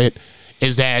it,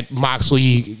 is that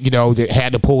Moxley,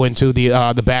 had to pull into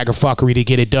the bag of fuckery to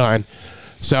get it done.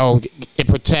 So it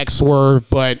protects Swerve,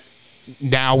 but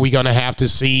now we're going to have to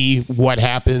see what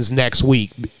happens next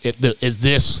week. Is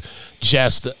this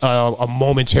just a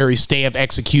momentary stay of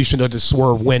execution, or does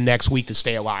Swerve win next week to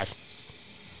stay alive?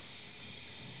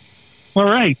 All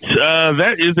right.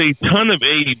 That is a ton of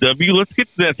AEW. Let's get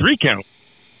to that 3 count.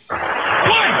 1,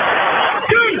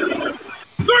 2,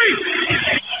 3.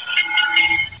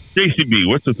 JCB,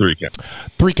 what's the 3 count?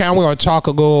 3 count, we're going to talk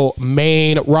a little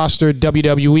main roster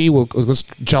WWE. Let's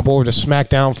jump over to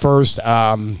SmackDown first.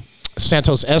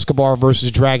 Santos Escobar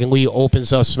versus Dragon Lee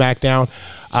opens up SmackDown.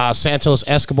 Santos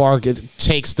Escobar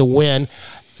takes the win.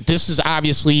 This is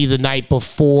obviously the night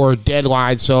before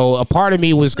Deadline, so a part of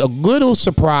me was a little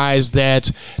surprised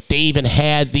that they even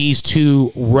had these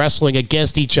two wrestling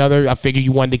against each other. I figured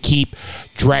you wanted to keep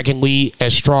Dragon Lee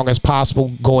as strong as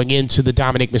possible going into the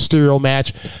Dominic Mysterio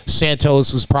match.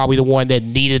 Santos was probably the one that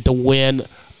needed the win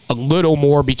a little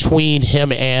more between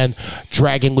him and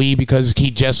Dragon Lee, because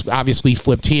he just obviously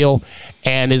flipped heel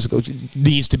and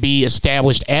needs to be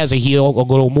established as a heel a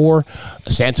little more.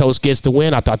 Santos gets the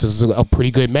win. I thought this was a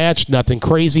pretty good match. Nothing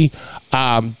crazy.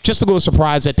 Just a little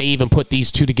surprised that they even put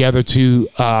these two together to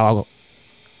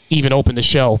even open the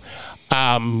show.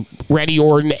 Randy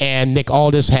Orton and Nick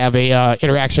Aldis have a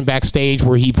interaction backstage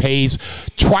where he pays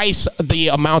twice the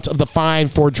amount of the fine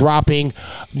for dropping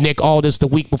Nick Aldis the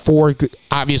week before.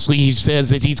 Obviously, he says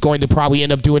that he's going to probably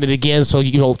end up doing it again, so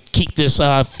keep this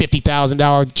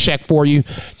 $50,000 check for you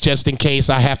just in case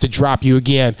I have to drop you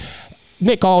again.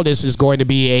 Nick Aldis is going to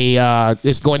be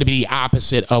the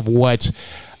opposite of what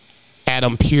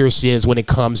Adam Pearce is when it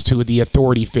comes to the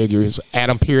authority figures.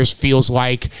 Adam Pearce feels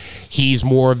like he's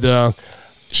more of the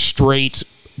straight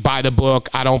by the book.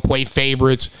 I don't play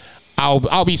favorites.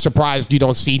 I'll be surprised if you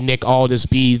don't see Nick Aldis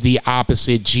be the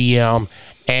opposite GM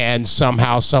and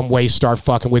somehow, some way start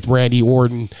fucking with Randy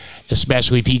Orton,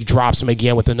 especially if he drops him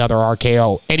again with another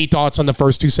RKO. Any thoughts on the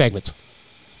first two segments?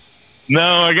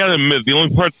 No, I gotta admit, the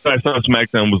only part that I saw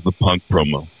SmackDown was the Punk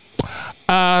promo.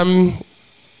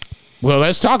 Well,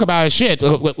 let's talk about it. Shit.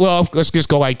 Well, let's just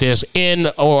go like this. In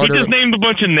order. He just named a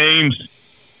bunch of names.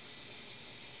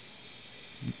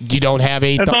 You don't have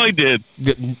a... That's all he did.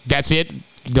 That's it?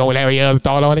 You don't have any other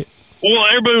thought on it? Well,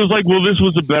 everybody was like, well, this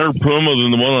was a better promo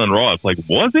than the one on Raw. It's like,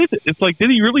 was it? It's like,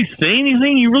 did he really say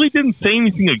anything? He really didn't say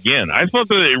anything again. I thought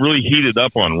that it really heated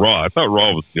up on Raw. I thought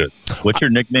Raw was good. What's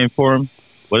your nickname for him?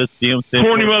 What does CM say?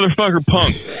 Corny motherfucker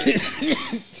Punk.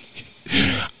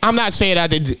 I'm not saying I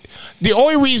did. The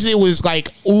only reason it was like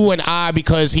ooh and ah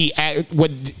because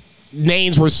what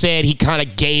names were said, he kind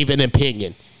of gave an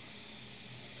opinion.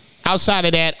 Outside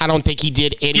of that, I don't think he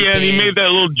did anything. Yeah, and he made that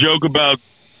little joke about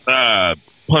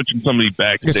punching somebody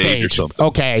backstage or something.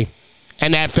 Okay,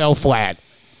 and that fell flat.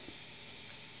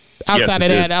 Outside of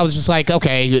that, I was just like,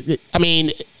 okay. I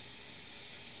mean,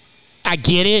 I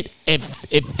get it.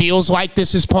 It feels like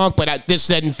this is Punk, but this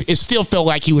doesn't. It still felt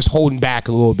like he was holding back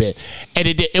a little bit, and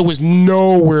it was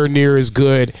nowhere near as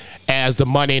good as the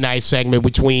Monday night segment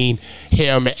between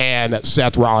him and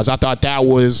Seth Rollins. I thought that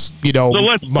was So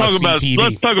let's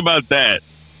TV. talk about that.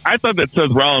 I thought that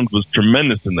Seth Rollins was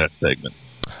tremendous in that segment.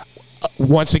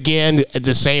 Once again,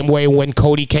 the same way when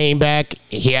Cody came back,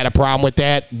 he had a problem with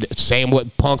that. Same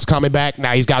with Punk's coming back.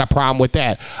 Now he's got a problem with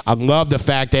that. I love the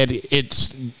fact that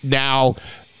it's now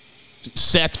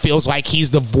Seth feels like he's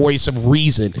the voice of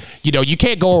reason. You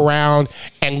can't go around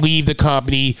and leave the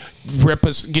company, rip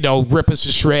us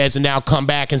to shreds, and now come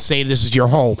back and say this is your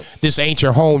home. This ain't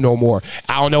your home no more.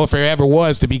 I don't know if it ever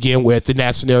was to begin with in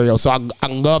that scenario. So I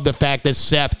love the fact that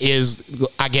Seth is,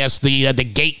 I guess, the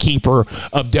gatekeeper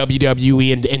of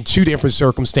WWE in two different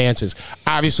circumstances.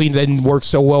 Obviously, it didn't work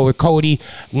so well with Cody.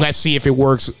 Let's see if it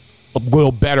works a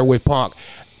little better with Punk.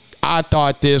 I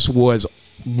thought this was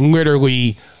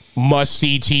literally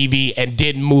must-see TV and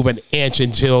didn't move an inch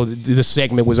until the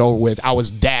segment was over with. I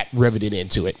was that riveted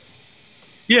into it.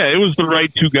 Yeah, it was the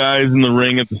right two guys in the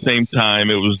ring at the same time.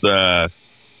 It was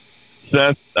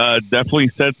Seth definitely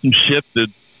said some shit that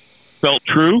felt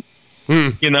true.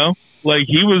 Like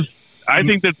he was. I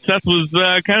think that Seth was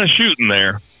kind of shooting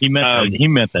there. He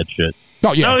meant that shit.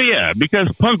 Oh yeah, because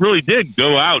Punk really did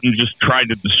go out and just try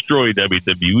to destroy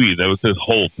WWE. That was his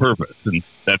whole purpose, and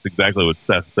that's exactly what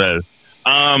Seth says.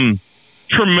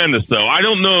 Tremendous though. I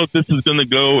don't know if this is going to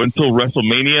go until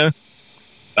WrestleMania,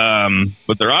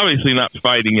 but they're obviously not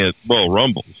fighting at Royal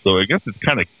Rumble, so I guess it's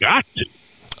kind of got to.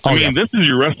 I mean, this is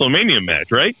your WrestleMania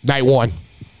match, right? Night one.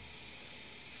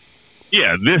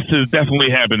 Yeah, this is definitely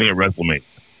happening at WrestleMania.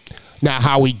 Now,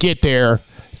 how we get there,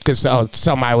 because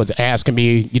somebody was asking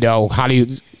me, how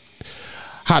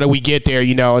do we get there,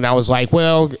 and I was like,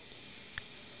 well,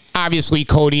 obviously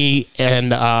Cody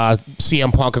and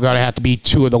CM Punk are going to have to be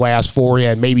two of the last four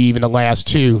in, maybe even the last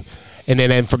two. And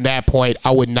then from that point,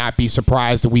 I would not be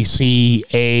surprised that we see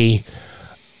a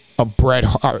Bret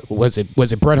Hart. Was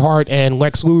it Bret Hart and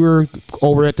Lex Luger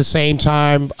over at the same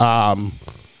time?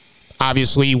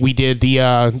 Obviously, we did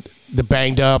the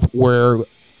banged up where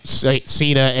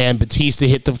Cena and Batista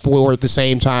hit the floor at the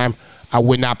same time. I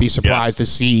would not be surprised to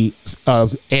see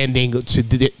ending to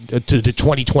the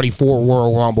 2024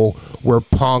 Royal Rumble where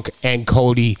Punk and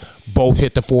Cody both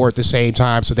hit the floor at the same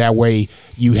time, so that way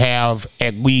you have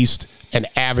at least an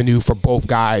avenue for both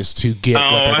guys to get.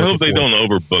 I hope they don't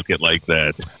overbook it like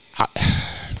that.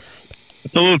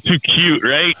 It's a little too cute,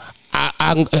 right?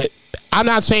 I'm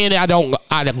not saying that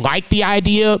I like the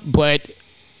idea, but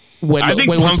I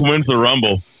think Punk wins the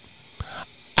Rumble.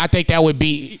 I think that would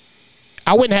be.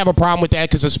 I wouldn't have a problem with that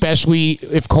because especially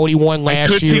if Cody won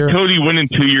last year. I could see Cody winning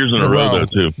 2 years in a row, though,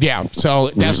 too. Yeah, so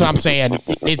that's what I'm saying.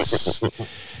 It's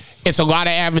a lot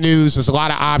of avenues. There's a lot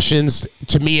of options.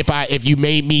 To me, if you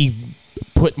made me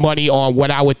put money on what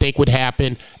I would think would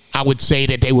happen, I would say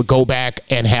that they would go back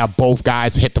and have both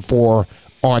guys hit the floor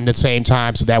on the same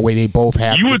time, so that way they both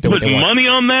have. You would put money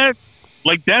on that?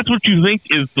 Like, that's what you think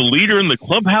is the leader in the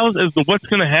clubhouse as to what's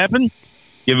going to happen?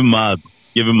 Give him odds.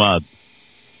 Give him odds.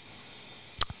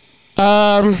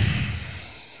 I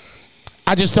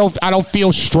don't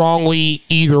feel strongly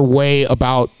either way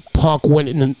about Punk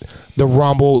winning the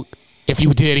Rumble. If he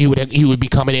did, he would be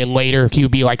coming in later. He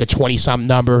would be like a 20-something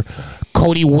number.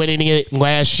 Cody winning it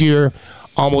last year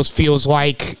almost feels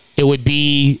like it would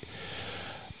be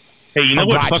hey, you know a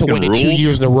what guy fucking to win it rules? 2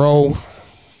 years in a row.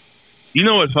 You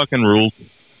know what fucking rules?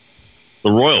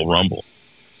 The Royal Rumble.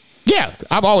 Yeah,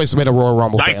 I've always been a Royal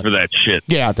Rumble Fight fan. for that shit.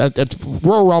 Yeah, that's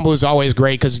Royal Rumble is always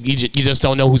great because you just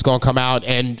don't know who's going to come out,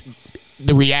 and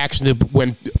the reaction to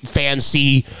when fans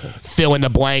see fill in the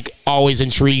blank always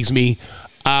intrigues me.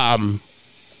 I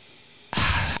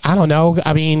don't know.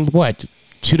 I mean, what,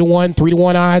 2-1,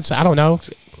 3-1 odds? I don't know.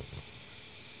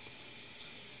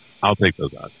 I'll take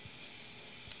those odds.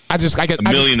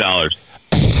 $1 million.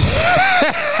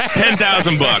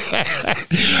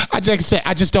 $10,000.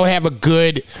 I just don't have a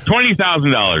good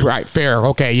 $20,000. Right, fair.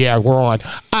 Okay, yeah, we're on.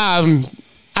 I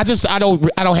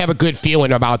don't have a good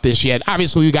feeling about this yet.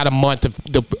 Obviously, we got a month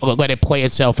to let it play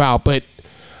itself out, but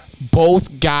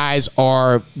both guys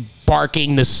are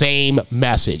barking the same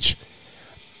message.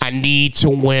 I need to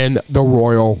win the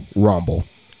Royal Rumble,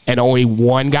 and only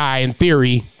one guy in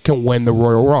theory can win the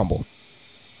Royal Rumble.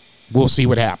 We'll see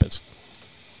what happens.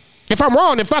 If I'm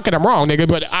wrong, then fucking I'm wrong, nigga.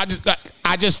 But I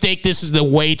just think this is the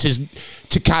way to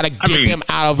kind of get them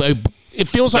out of a. It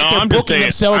feels like they're booking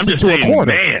themselves into a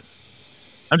corner. Man.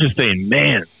 I'm just saying,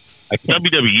 man.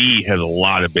 WWE has a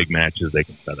lot of big matches they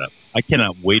can set up. I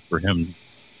cannot wait for him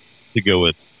to go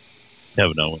with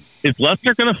Kevin Owens. Is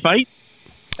Lesnar going to fight?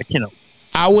 I cannot.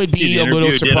 I would be a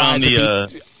little surprised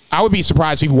I would be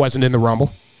surprised if he wasn't in the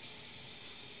Rumble.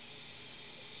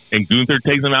 And Gunther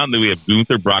takes him out, and then we have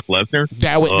Gunther, Brock Lesnar.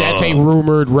 That's a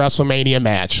rumored WrestleMania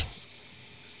match.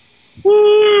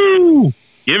 Woo!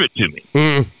 Give it to me.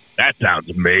 That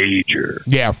sounds major.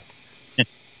 Yeah.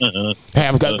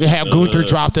 Have Gunther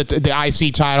drop the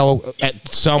IC title at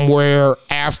somewhere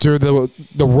after the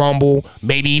Rumble,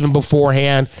 maybe even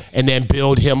beforehand, and then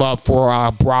build him up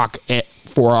for Brock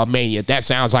for Mania. That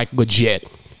sounds like legit.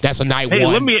 That's a night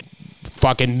one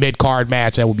fucking mid-card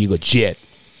match. That would be legit.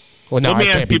 Well, no,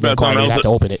 it can't be mid-card. They have to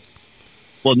open it.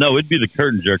 Well, no, it'd be the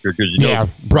curtain jerker because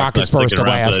Brock is first to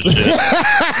last.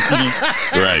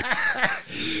 Right.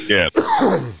 Yeah.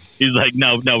 He's like,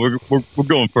 no, we're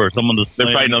going first. I'm on the.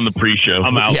 They're fighting on the pre-show.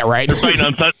 I'm out. Yeah, right.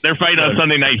 They're fighting on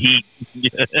Sunday Night Heat.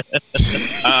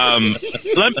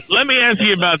 Let me ask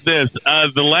you about this.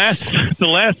 The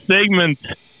last segment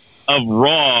of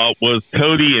Raw was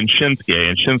Cody and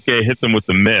Shinsuke hit them with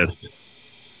the mist,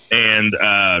 and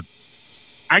I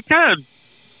kind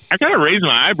of raised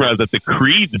my eyebrows at the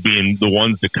Creeds being the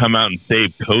ones to come out and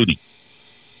save Cody.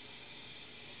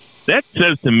 That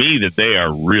says to me that they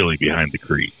are really behind the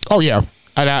Creed. Oh, yeah.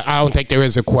 And I don't think there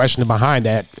is a question behind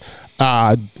that.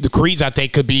 The Creeds, I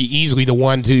think, could be easily the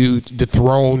one to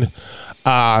dethrone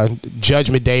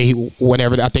Judgment Day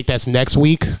whenever. I think that's next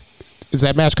week. Is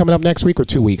that match coming up next week or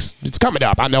 2 weeks? It's coming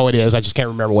up. I know it is. I just can't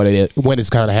remember when it's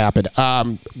going to happen.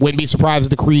 Wouldn't be surprised if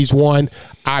the Creeds won.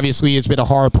 Obviously, it's been a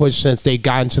hard push since they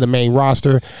got into the main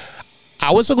roster.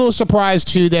 I was a little surprised,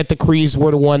 too, that the Creeds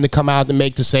were the one to come out and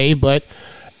make the save, but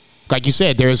like you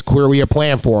said, there's clearly a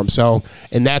plan for them. So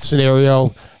in that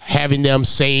scenario, having them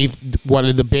save one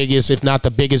of the biggest, if not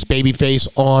the biggest babyface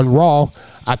on Raw,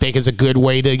 I think is a good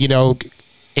way to,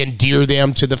 endear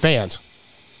them to the fans.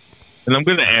 And I'm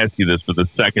going to ask you this for the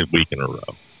second week in a row.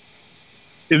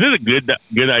 Is it a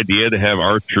good idea to have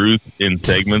R-Truth in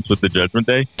segments with the Judgment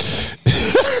Day?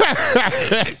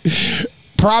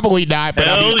 Probably not, but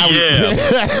I'm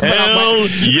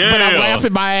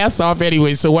laughing my ass off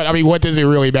anyway. So what does it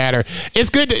really matter? It's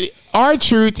good.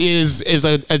 R-Truth is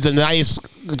a nice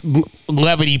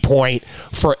levity point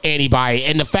for anybody,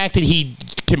 and the fact that he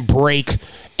can break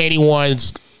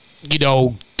anyone's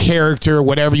character,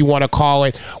 whatever you want to call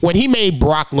it. When he made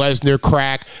Brock Lesnar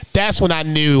crack, that's when I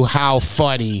knew how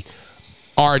funny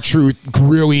R-Truth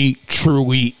really,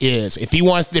 truly is. If they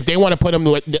want to put him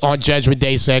on Judgment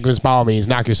Day segments, by all means,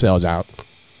 knock yourselves out.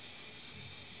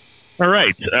 All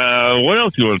right. What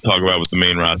else do you want to talk about with the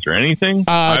main roster? Anything?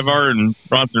 Ivar and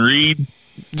Bronson Reed?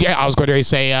 Yeah, I was going to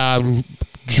say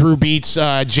Drew beats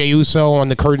Jey Uso on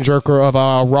the curtain jerker of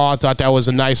Raw. I thought that was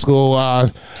a nice little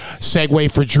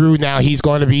segue for Drew. Now he's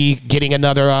going to be getting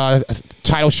another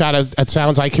title shot, it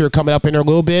sounds like, here coming up in a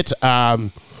little bit.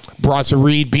 Bronson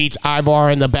Reed beats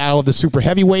Ivar in the battle of the super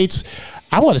heavyweights.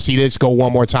 I want to see this go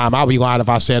one more time. I'll be lying if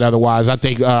I said otherwise. I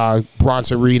think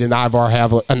Bronson Reed and Ivar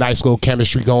have a nice little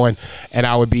chemistry going, and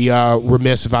I would be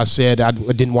remiss if I said I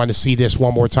didn't want to see this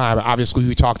one more time. Obviously,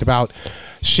 we talked about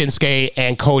Shinsuke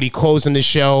and Cody closing the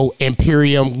show.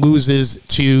 Imperium loses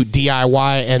to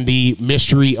DIY and the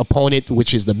mystery opponent,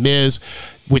 which is The Miz,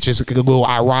 which is a little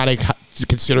ironic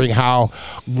considering how,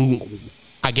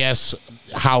 I guess,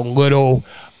 how little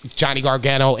Johnny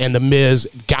Gargano and The Miz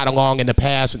got along in the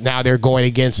past. Now they're going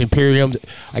against Imperium.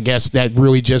 I guess that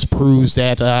really just proves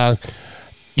that,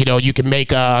 you can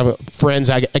make friends,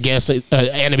 I guess, an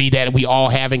enemy that we all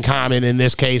have in common. In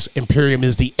this case, Imperium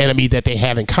is the enemy that they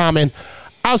have in common.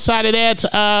 Outside of that,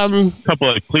 a couple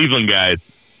of Cleveland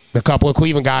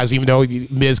guys, even though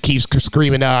Miz keeps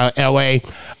screaming L.A.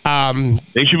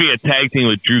 They should be a tag team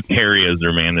with Drew Carey as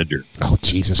their manager. Oh,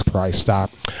 Jesus Christ,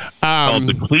 stop. Called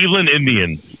the Cleveland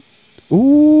Indians.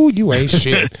 Ooh, you ain't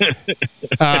shit.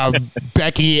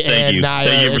 Becky and Nia.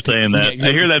 Thank you for saying that.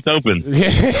 I hear that's open.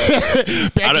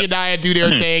 Becky and Nia do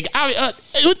their thing.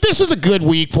 This is a good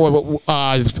week for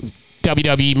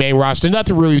WWE main roster.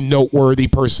 Nothing really noteworthy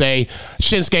per se.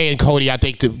 Shinsuke and Cody, I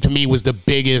think, to me, was the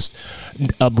biggest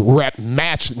rep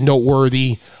match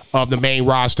noteworthy of the main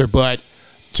roster. But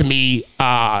to me,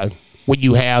 when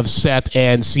you have Seth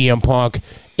and CM Punk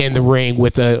in the ring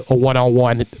with a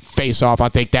one-on-one face-off, I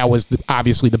think that was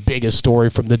obviously the biggest story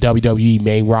from the WWE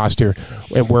main roster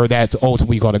and where that's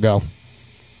ultimately going to go.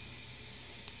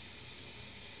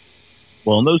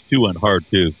 Well, and those two went hard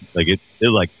too. Like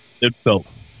it felt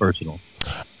personal.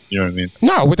 You know what I mean?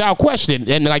 No, without question.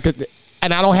 And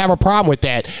and I don't have a problem with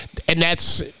that. And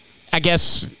that's, I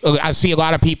guess, I see a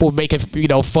lot of people making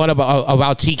fun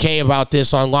about TK about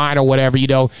this online or whatever.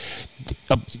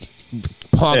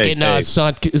 Punk and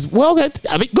Son. Well,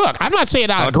 I mean, look, I'm not saying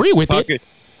I agree with it.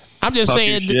 I'm just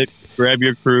saying, shit, grab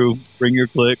your crew, bring your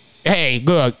clique. Hey,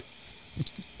 look,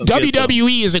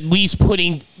 WWE is at least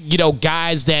putting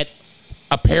guys that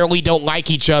apparently don't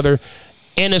like each other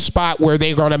in a spot where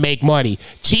they're going to make money.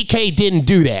 TK didn't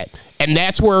do that, and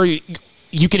that's where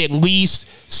you can at least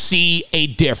see a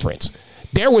difference.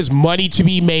 There was money to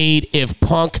be made if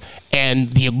Punk and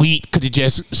the Elite could have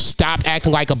just stopped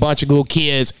acting like a bunch of little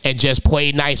kids and just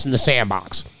played nice in the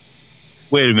sandbox.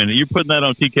 Wait a minute, you're putting that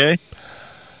on TK?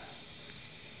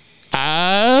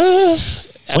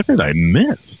 What did I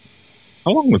miss?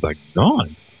 How long was I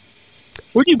gone?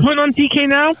 What are you putting on TK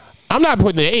now? I'm not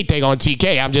putting anything on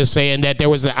TK. I'm just saying that there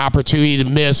was an opportunity to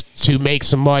miss to make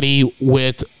some money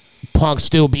with Punk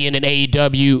still being in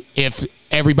AEW if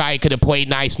everybody could have played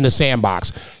nice in the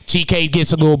sandbox. TK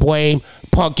gets a little blame.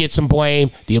 Punk gets some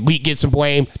blame. The Elite gets some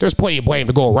blame. There's plenty of blame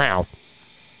to go around.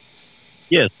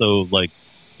 Yeah, so,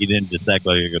 he didn't just act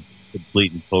like a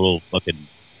complete and total fucking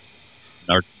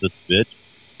narcissist bitch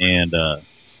and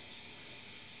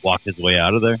walk his way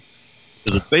out of there.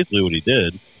 Because it's basically what he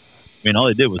did. I mean, all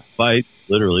he did was fight,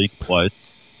 literally, twice.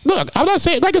 Look, I'm not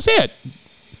saying, like I said,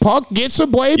 Punk gets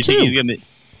some blame, too.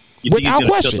 Without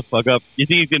question. Shut the fuck up? You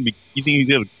think he's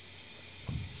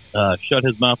gonna shut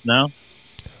his mouth now?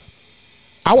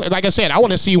 Like I said, I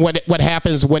want to see what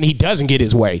happens when he doesn't get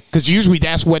his way, because usually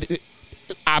that's what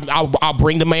I'll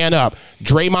bring the man up.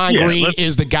 Draymond Green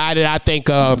is the guy that I think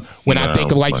of when I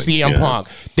think of CM Punk.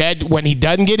 That when he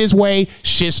doesn't get his way,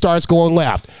 shit starts going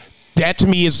left. That to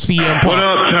me is CM Punk. What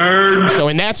up, turd? So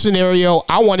in that scenario,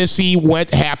 I want to see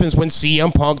what happens when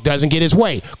CM Punk doesn't get his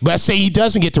way. Let's say he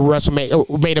doesn't get to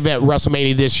main event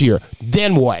WrestleMania this year.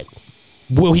 Then what?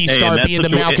 Will he start being the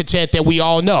malcontent that we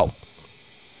all know?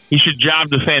 He should job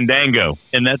the Fandango.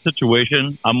 In that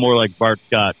situation, I'm more like Bart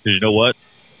Scott, because you know what?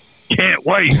 Can't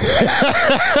wait.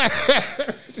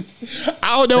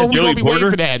 I don't know if we're going to be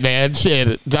waiting for that, man.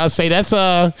 Shit. I'll say that's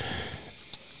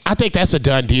I think that's a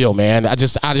done deal, man. I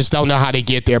just don't know how they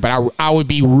get there, but I would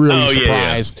be really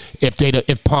surprised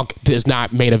if Punk does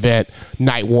not main event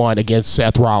night one against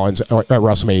Seth Rollins at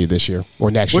WrestleMania this year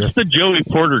or next year. What's the Joey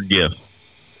Porter gift?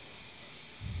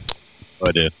 Oh,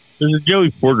 I do. There's a Joey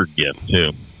Porter gift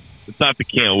too. It's not the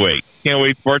Can't Wait. Can't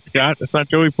Wait, Bart Scott. That's not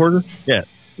Joey Porter. Yeah,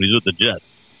 he's with the Jets.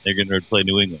 They're going to play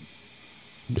New England.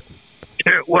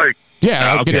 Can't wait.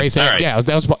 Yeah, I was getting ready to say, yeah,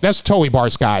 that's totally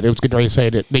Bart Scott. It was getting ready to say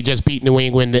that they just beat New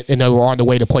England and they were on the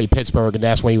way to play Pittsburgh, and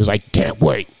that's when he was like, can't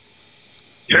wait.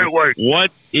 Can't wait. What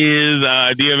is,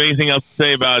 do you have anything else to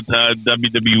say about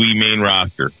WWE main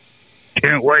roster?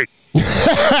 Can't wait. No,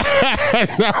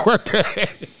 we're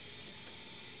good.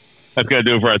 That's going to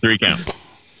do it for our 3 count.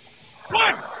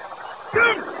 1,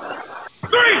 2,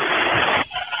 3.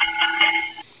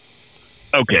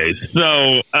 Okay,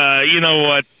 so, you know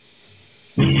what?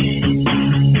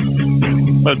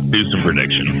 Let's do some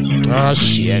predictions. Oh,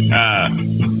 shit.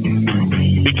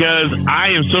 because I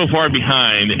am so far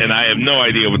behind and I have no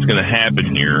idea what's going to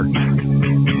happen here.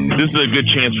 This is a good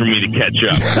chance for me to catch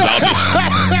up.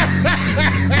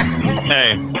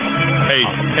 Hey,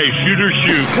 shooter,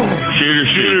 shoot.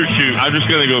 I'm just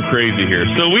going to go crazy here.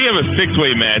 So we have a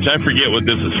 6-way match. I forget what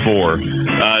this is for.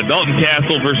 Dalton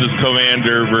Castle versus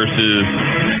Commander versus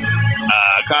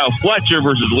Kyle Fletcher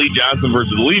versus Lee Johnson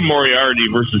versus Lee Moriarty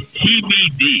versus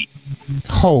TBD.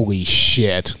 Holy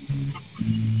shit.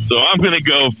 So I'm going to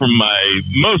go from my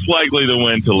most likely to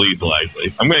win to least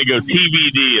likely. I'm going to go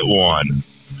TBD at 1.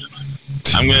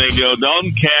 I'm going to go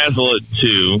Dalton Castle at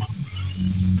 2.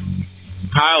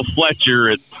 Kyle Fletcher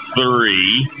at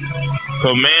 3.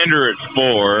 Commander at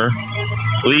 4.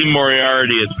 Lee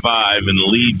Moriarty at 5. And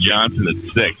Lee Johnson at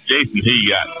 6. Jason, who you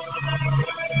got?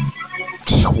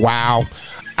 Wow.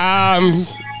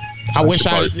 I wish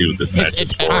I.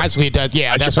 Honestly, it does.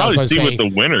 Yeah, that's what I was going to say. What the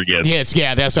winner gets. Yes,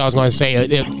 yeah, that's what I was going to say.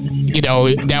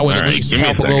 That would at least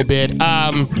help a little bit.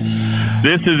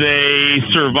 This is a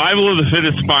survival of the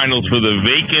fittest finals for the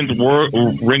vacant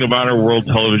Ring of Honor World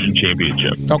Television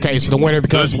Championship. Okay, so the winner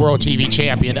becomes World TV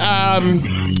Champion.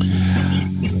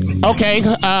 Okay,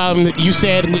 you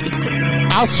said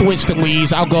I'll switch to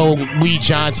Lee's. I'll go Lee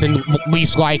Johnson,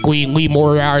 least likely. Lee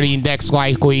Moriarty, next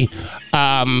likely.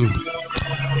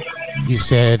 You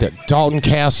said Dalton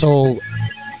Castle,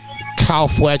 Kyle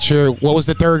Fletcher. What was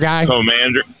the third guy?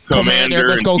 Commander.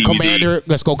 Let's go Commander.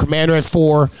 Let's go Commander at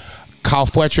 4. Kyle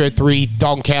Fletcher at 3.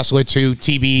 Dalton Castle at 2.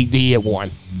 TBD at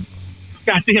 1.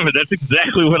 God damn it! That's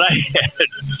exactly what I had.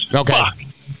 Okay. Fuck.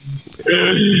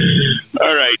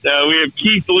 All right. We have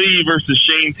Keith Lee versus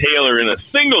Shane Taylor in a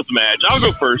singles match. I'll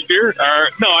go first here.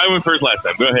 No, I went first last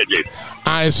time. Go ahead, Jason.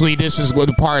 Honestly, this is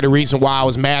part of the reason why I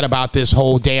was mad about this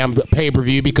whole damn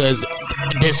pay-per-view, because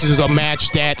this is a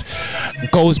match that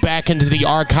goes back into the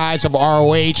archives of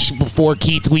ROH before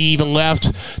Keith Lee even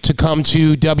left to come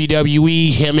to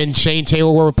WWE. Him and Shane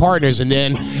Taylor were partners, and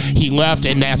then he left,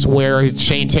 and that's where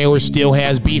Shane Taylor still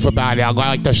has beef about it. I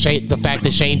like the fact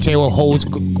that Shane Taylor holds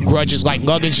grudges like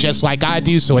luggage, just like I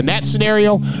do. So in that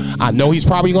scenario, I know he's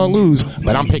probably going to lose,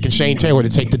 but I'm picking Shane Taylor to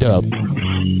take the dub.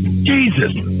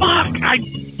 Jesus, fuck! I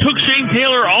took Shane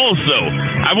Taylor also.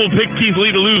 I will pick Keith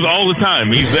Lee to lose all the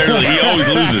time. He's there. He always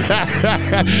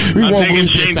loses. We won't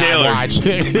lose this time. Watch.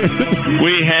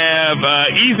 We have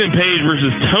Ethan Page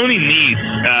versus Tony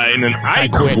Nese in an I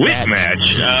Quit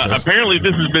match. Apparently,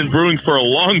 this has been brewing for a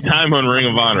long time on Ring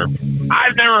of Honor.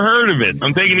 I've never heard of it.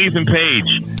 I'm taking Ethan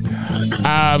Page.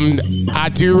 I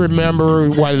do remember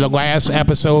one of the last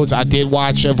episodes I did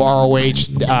watch of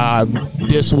ROH.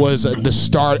 This was the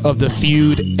start of the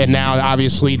feud, and now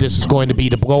obviously this is going to be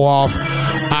the blow-off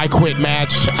I Quit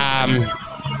match.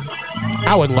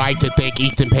 I would like to think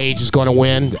Ethan Page is going to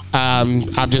win.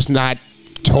 I'm just not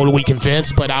totally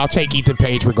convinced, but I'll take Ethan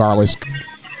Page regardless.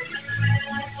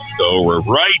 So we're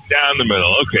right down the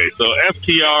middle. Okay, so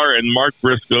FTR and Mark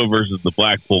Briscoe versus the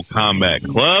Blackpool Combat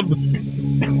Club.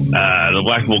 The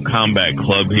Blackpool Combat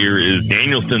Club here is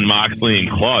Danielson, Moxley, and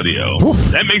Claudio. Oof.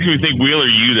 That makes me think Wheeler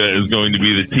Yuta is going to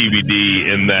be the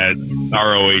TBD in that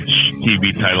ROH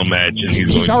TV title match. And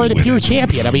he's already the pure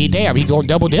champion. I mean, damn, he's on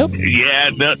double dip. Yeah,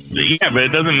 but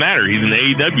it doesn't matter. He's an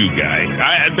AEW guy.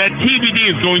 That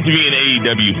TBD is going to be an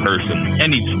AEW person.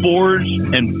 And he's forged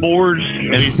and forged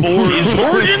and he's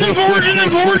forged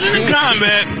and forged in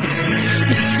combat.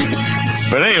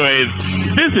 But anyways,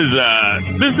 this is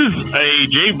a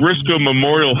Jay Briscoe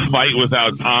Memorial Fight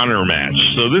Without Honor match.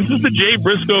 So this is the Jay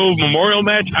Briscoe Memorial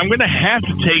match. I'm going to have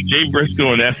to take Jay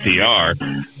Briscoe and FTR.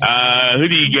 Who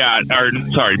do you got?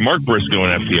 Mark Briscoe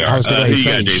and FTR. I was going to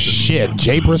say, shit,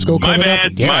 Jay Briscoe coming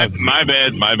up? Yeah. My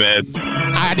bad.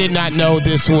 I did not know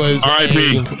this was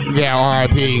R.I.P.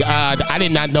 R.I.P. I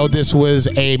did not know this was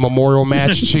a memorial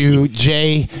match to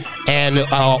Jay and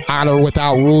Honor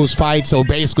Without Rules fight. So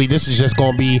basically, this is just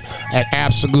going to be an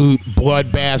absolute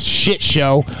bloodbath shit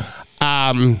show.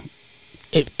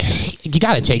 You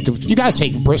got to take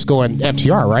Briscoe and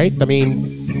FTR, right? I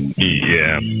mean,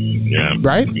 yeah,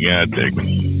 right. You got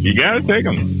to take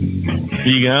them.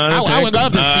 I would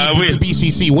love to see the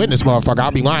BCC win this motherfucker.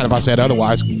 I'll be lying if I said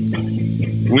otherwise.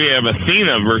 We have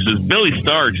Athena versus Billy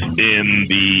Starks in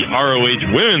the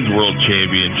ROH Women's World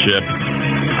Championship.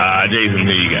 Jason,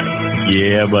 who you got?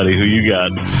 Yeah, buddy, who you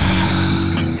got?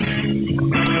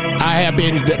 I have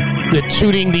been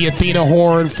tooting the Athena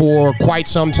horn for quite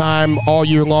some time, all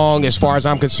year long. As far as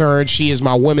I'm concerned, she is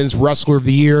my Women's Wrestler of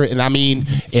the Year, and I mean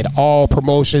in all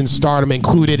promotions, Stardom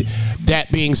included.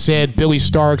 That being said, Billy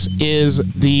Starks is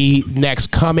the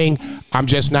next coming. I'm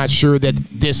just not sure that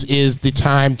this is the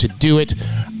time to do it.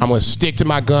 I'm going to stick to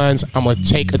my guns. I'm going to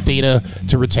take Athena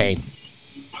to retain.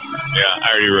 Yeah, I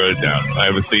already wrote it down. I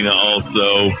have Athena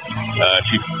also.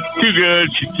 She's too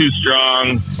good. She's too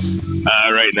strong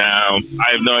right now.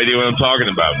 I have no idea what I'm talking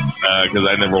about because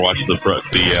I never watched the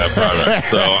product.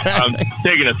 So I'm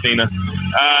taking Athena.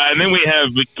 And then we have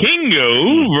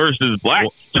Vikingo versus Black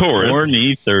Taurus.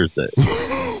 Horny Thursday.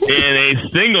 In a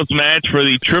singles match for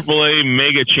the AAA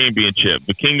Mega Championship.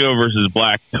 Vikingo versus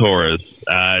Black Taurus.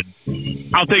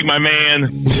 I'll take my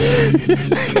man.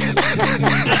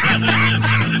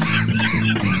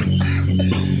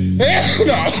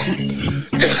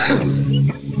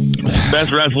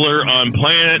 Best wrestler on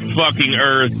planet fucking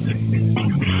Earth.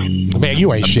 Man,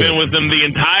 you ain't shit. Been with them the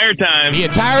entire time. The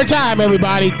entire time,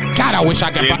 everybody. God, I wish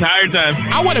I could. The entire time.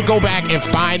 I want to go back and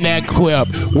find that clip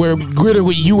where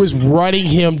literally you was running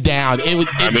him down. It would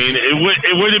have been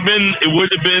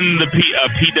the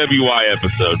PWI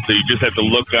episode. So you just have to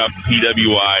look up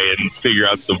PWI and figure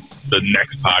out the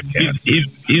next podcast.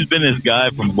 He's been his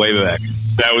guy from way back.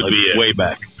 That would be it. Way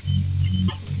back.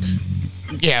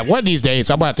 Yeah, one of these days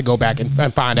I'm about to have to go back and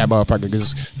find that motherfucker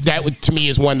because that to me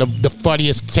is one of the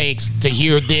funniest takes to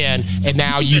hear then. And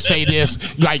now you say this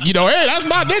like, hey, that's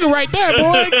my nigga right there,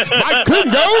 boy. I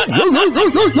couldn't go.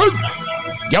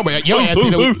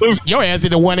 Your ass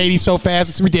did the 180 so fast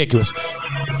it's ridiculous.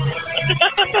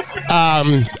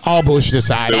 All bullshit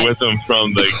aside, been with him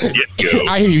from the get-go.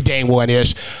 I hear you, Dane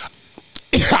One-ish.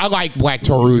 I like Black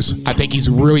Taurus. I think he's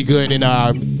really good in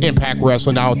Impact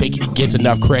Wrestling. I don't think he gets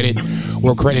enough credit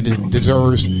where credit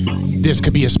deserves. This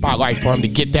could be a spotlight for him to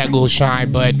get that little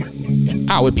shine, but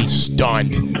I would be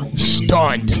stunned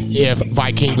if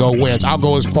Vikingo wins. I'll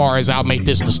go as far as I'll make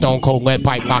this the Stone Cold Lead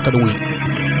Pipe Lock of the Week.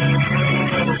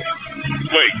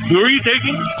 Wait, who are you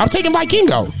taking? I'm taking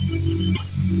Vikingo.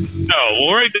 No,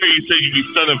 well, right there you said you'd be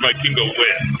stunned if Vikingo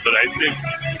wins, but I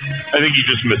think you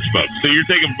just misspoke. So you're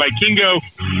taking Vikingo,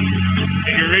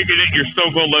 and you're making it your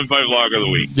Stone Cold Lead Pipe Lock of the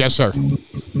Week. Yes, sir.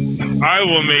 I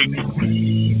will make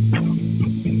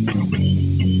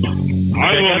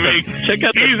check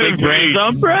out the big brains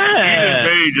on Brad. Ethan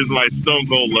Page is my Stone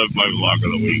Cold Lead Pipe Lock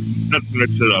of the Week. Let's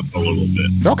mix it up a little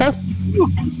bit. Okay.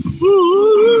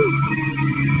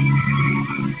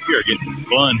 We are getting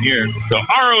fun here. So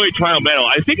ROH Final Battle,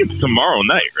 I think it's tomorrow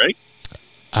night, right?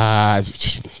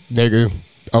 Nigga.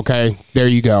 Okay, there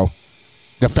you go.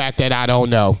 The fact that I don't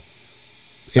know,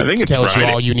 I think it tells Friday.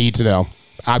 you all you need to know.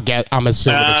 I'm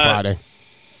assuming it's Friday.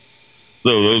 So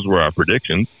those were our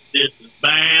predictions. This is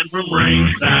Band from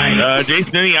Ringside.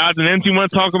 Jason, any odds and ends you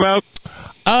want to talk about?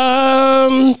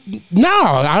 No,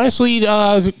 honestly,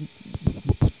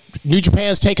 New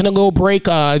Japan's taking a little break.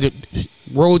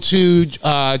 Road to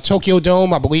Tokyo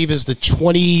Dome, I believe, is the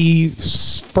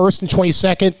 21st and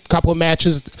 22nd. Couple of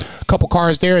matches, couple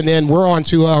cars there, and then we're on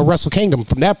to Wrestle Kingdom.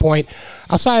 From that point,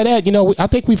 outside of that, I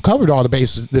think we've covered all the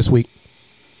bases this week.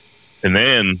 And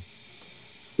then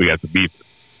we got the beef.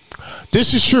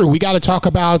 This is true. We got to talk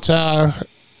about a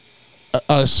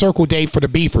circle date for the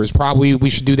Beefers. Probably we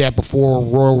should do that before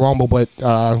Royal Rumble, but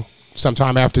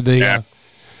sometime after the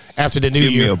new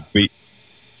year.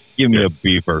 Give me a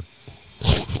beefer.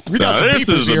 We got some this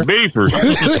beefers is here. a beefer.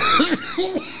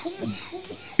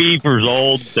 Beefers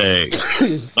all day.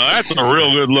 That's a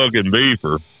real good looking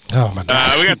beefer. Oh my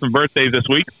God. We got some birthdays this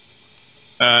week.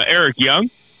 Eric Young,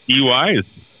 EY, is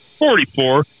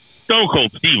 44. Stone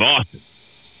Cold Steve Austin,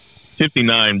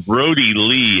 59. Brody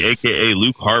Lee, a.k.a.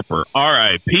 Luke Harper,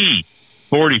 R.I.P.,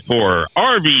 44.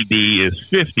 RVD is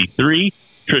 53.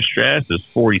 Trish Stratus is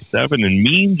 47. And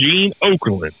Mean Gene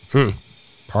Okerlund.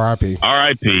 R.I.P.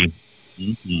 R.I.P.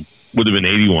 Mm-hmm. Would have been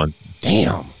 81.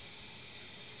 Damn.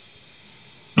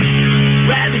 Hey,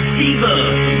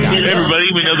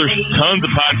 everybody, we know there's tons of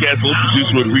podcasts to listen to,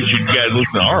 so we'd appreciate you guys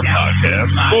listen to our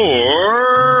podcast.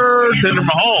 For Senator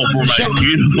Mahal, for my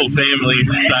beautiful family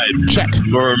side. Check.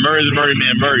 For Murray the Murray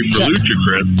Man Murray, for Check. Lucha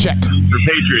Chris. Check. For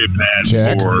Patriot Pat.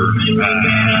 Check. For, did I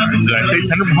say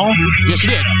Senator Mahal? Yes, you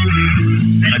did.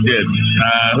 I did.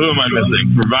 Who am I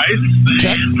missing? For Vice.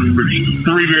 Check. For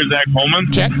Three Beer Zach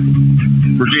Holman. Check.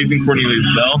 For Jason Cornelius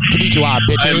Bell. Konnichiwa, I'm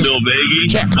bitches. Bill Baggy.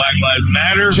 Check. Black Lives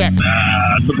Matter. Check.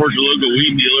 Support your local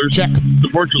weed dealers. Check.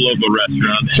 Support your local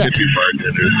restaurant. Check. Tip your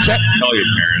bartenders. Check. Call your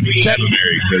parents. Check. Have a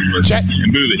Merry Christmas. Check.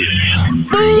 And boo the hit.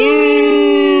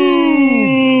 Boo!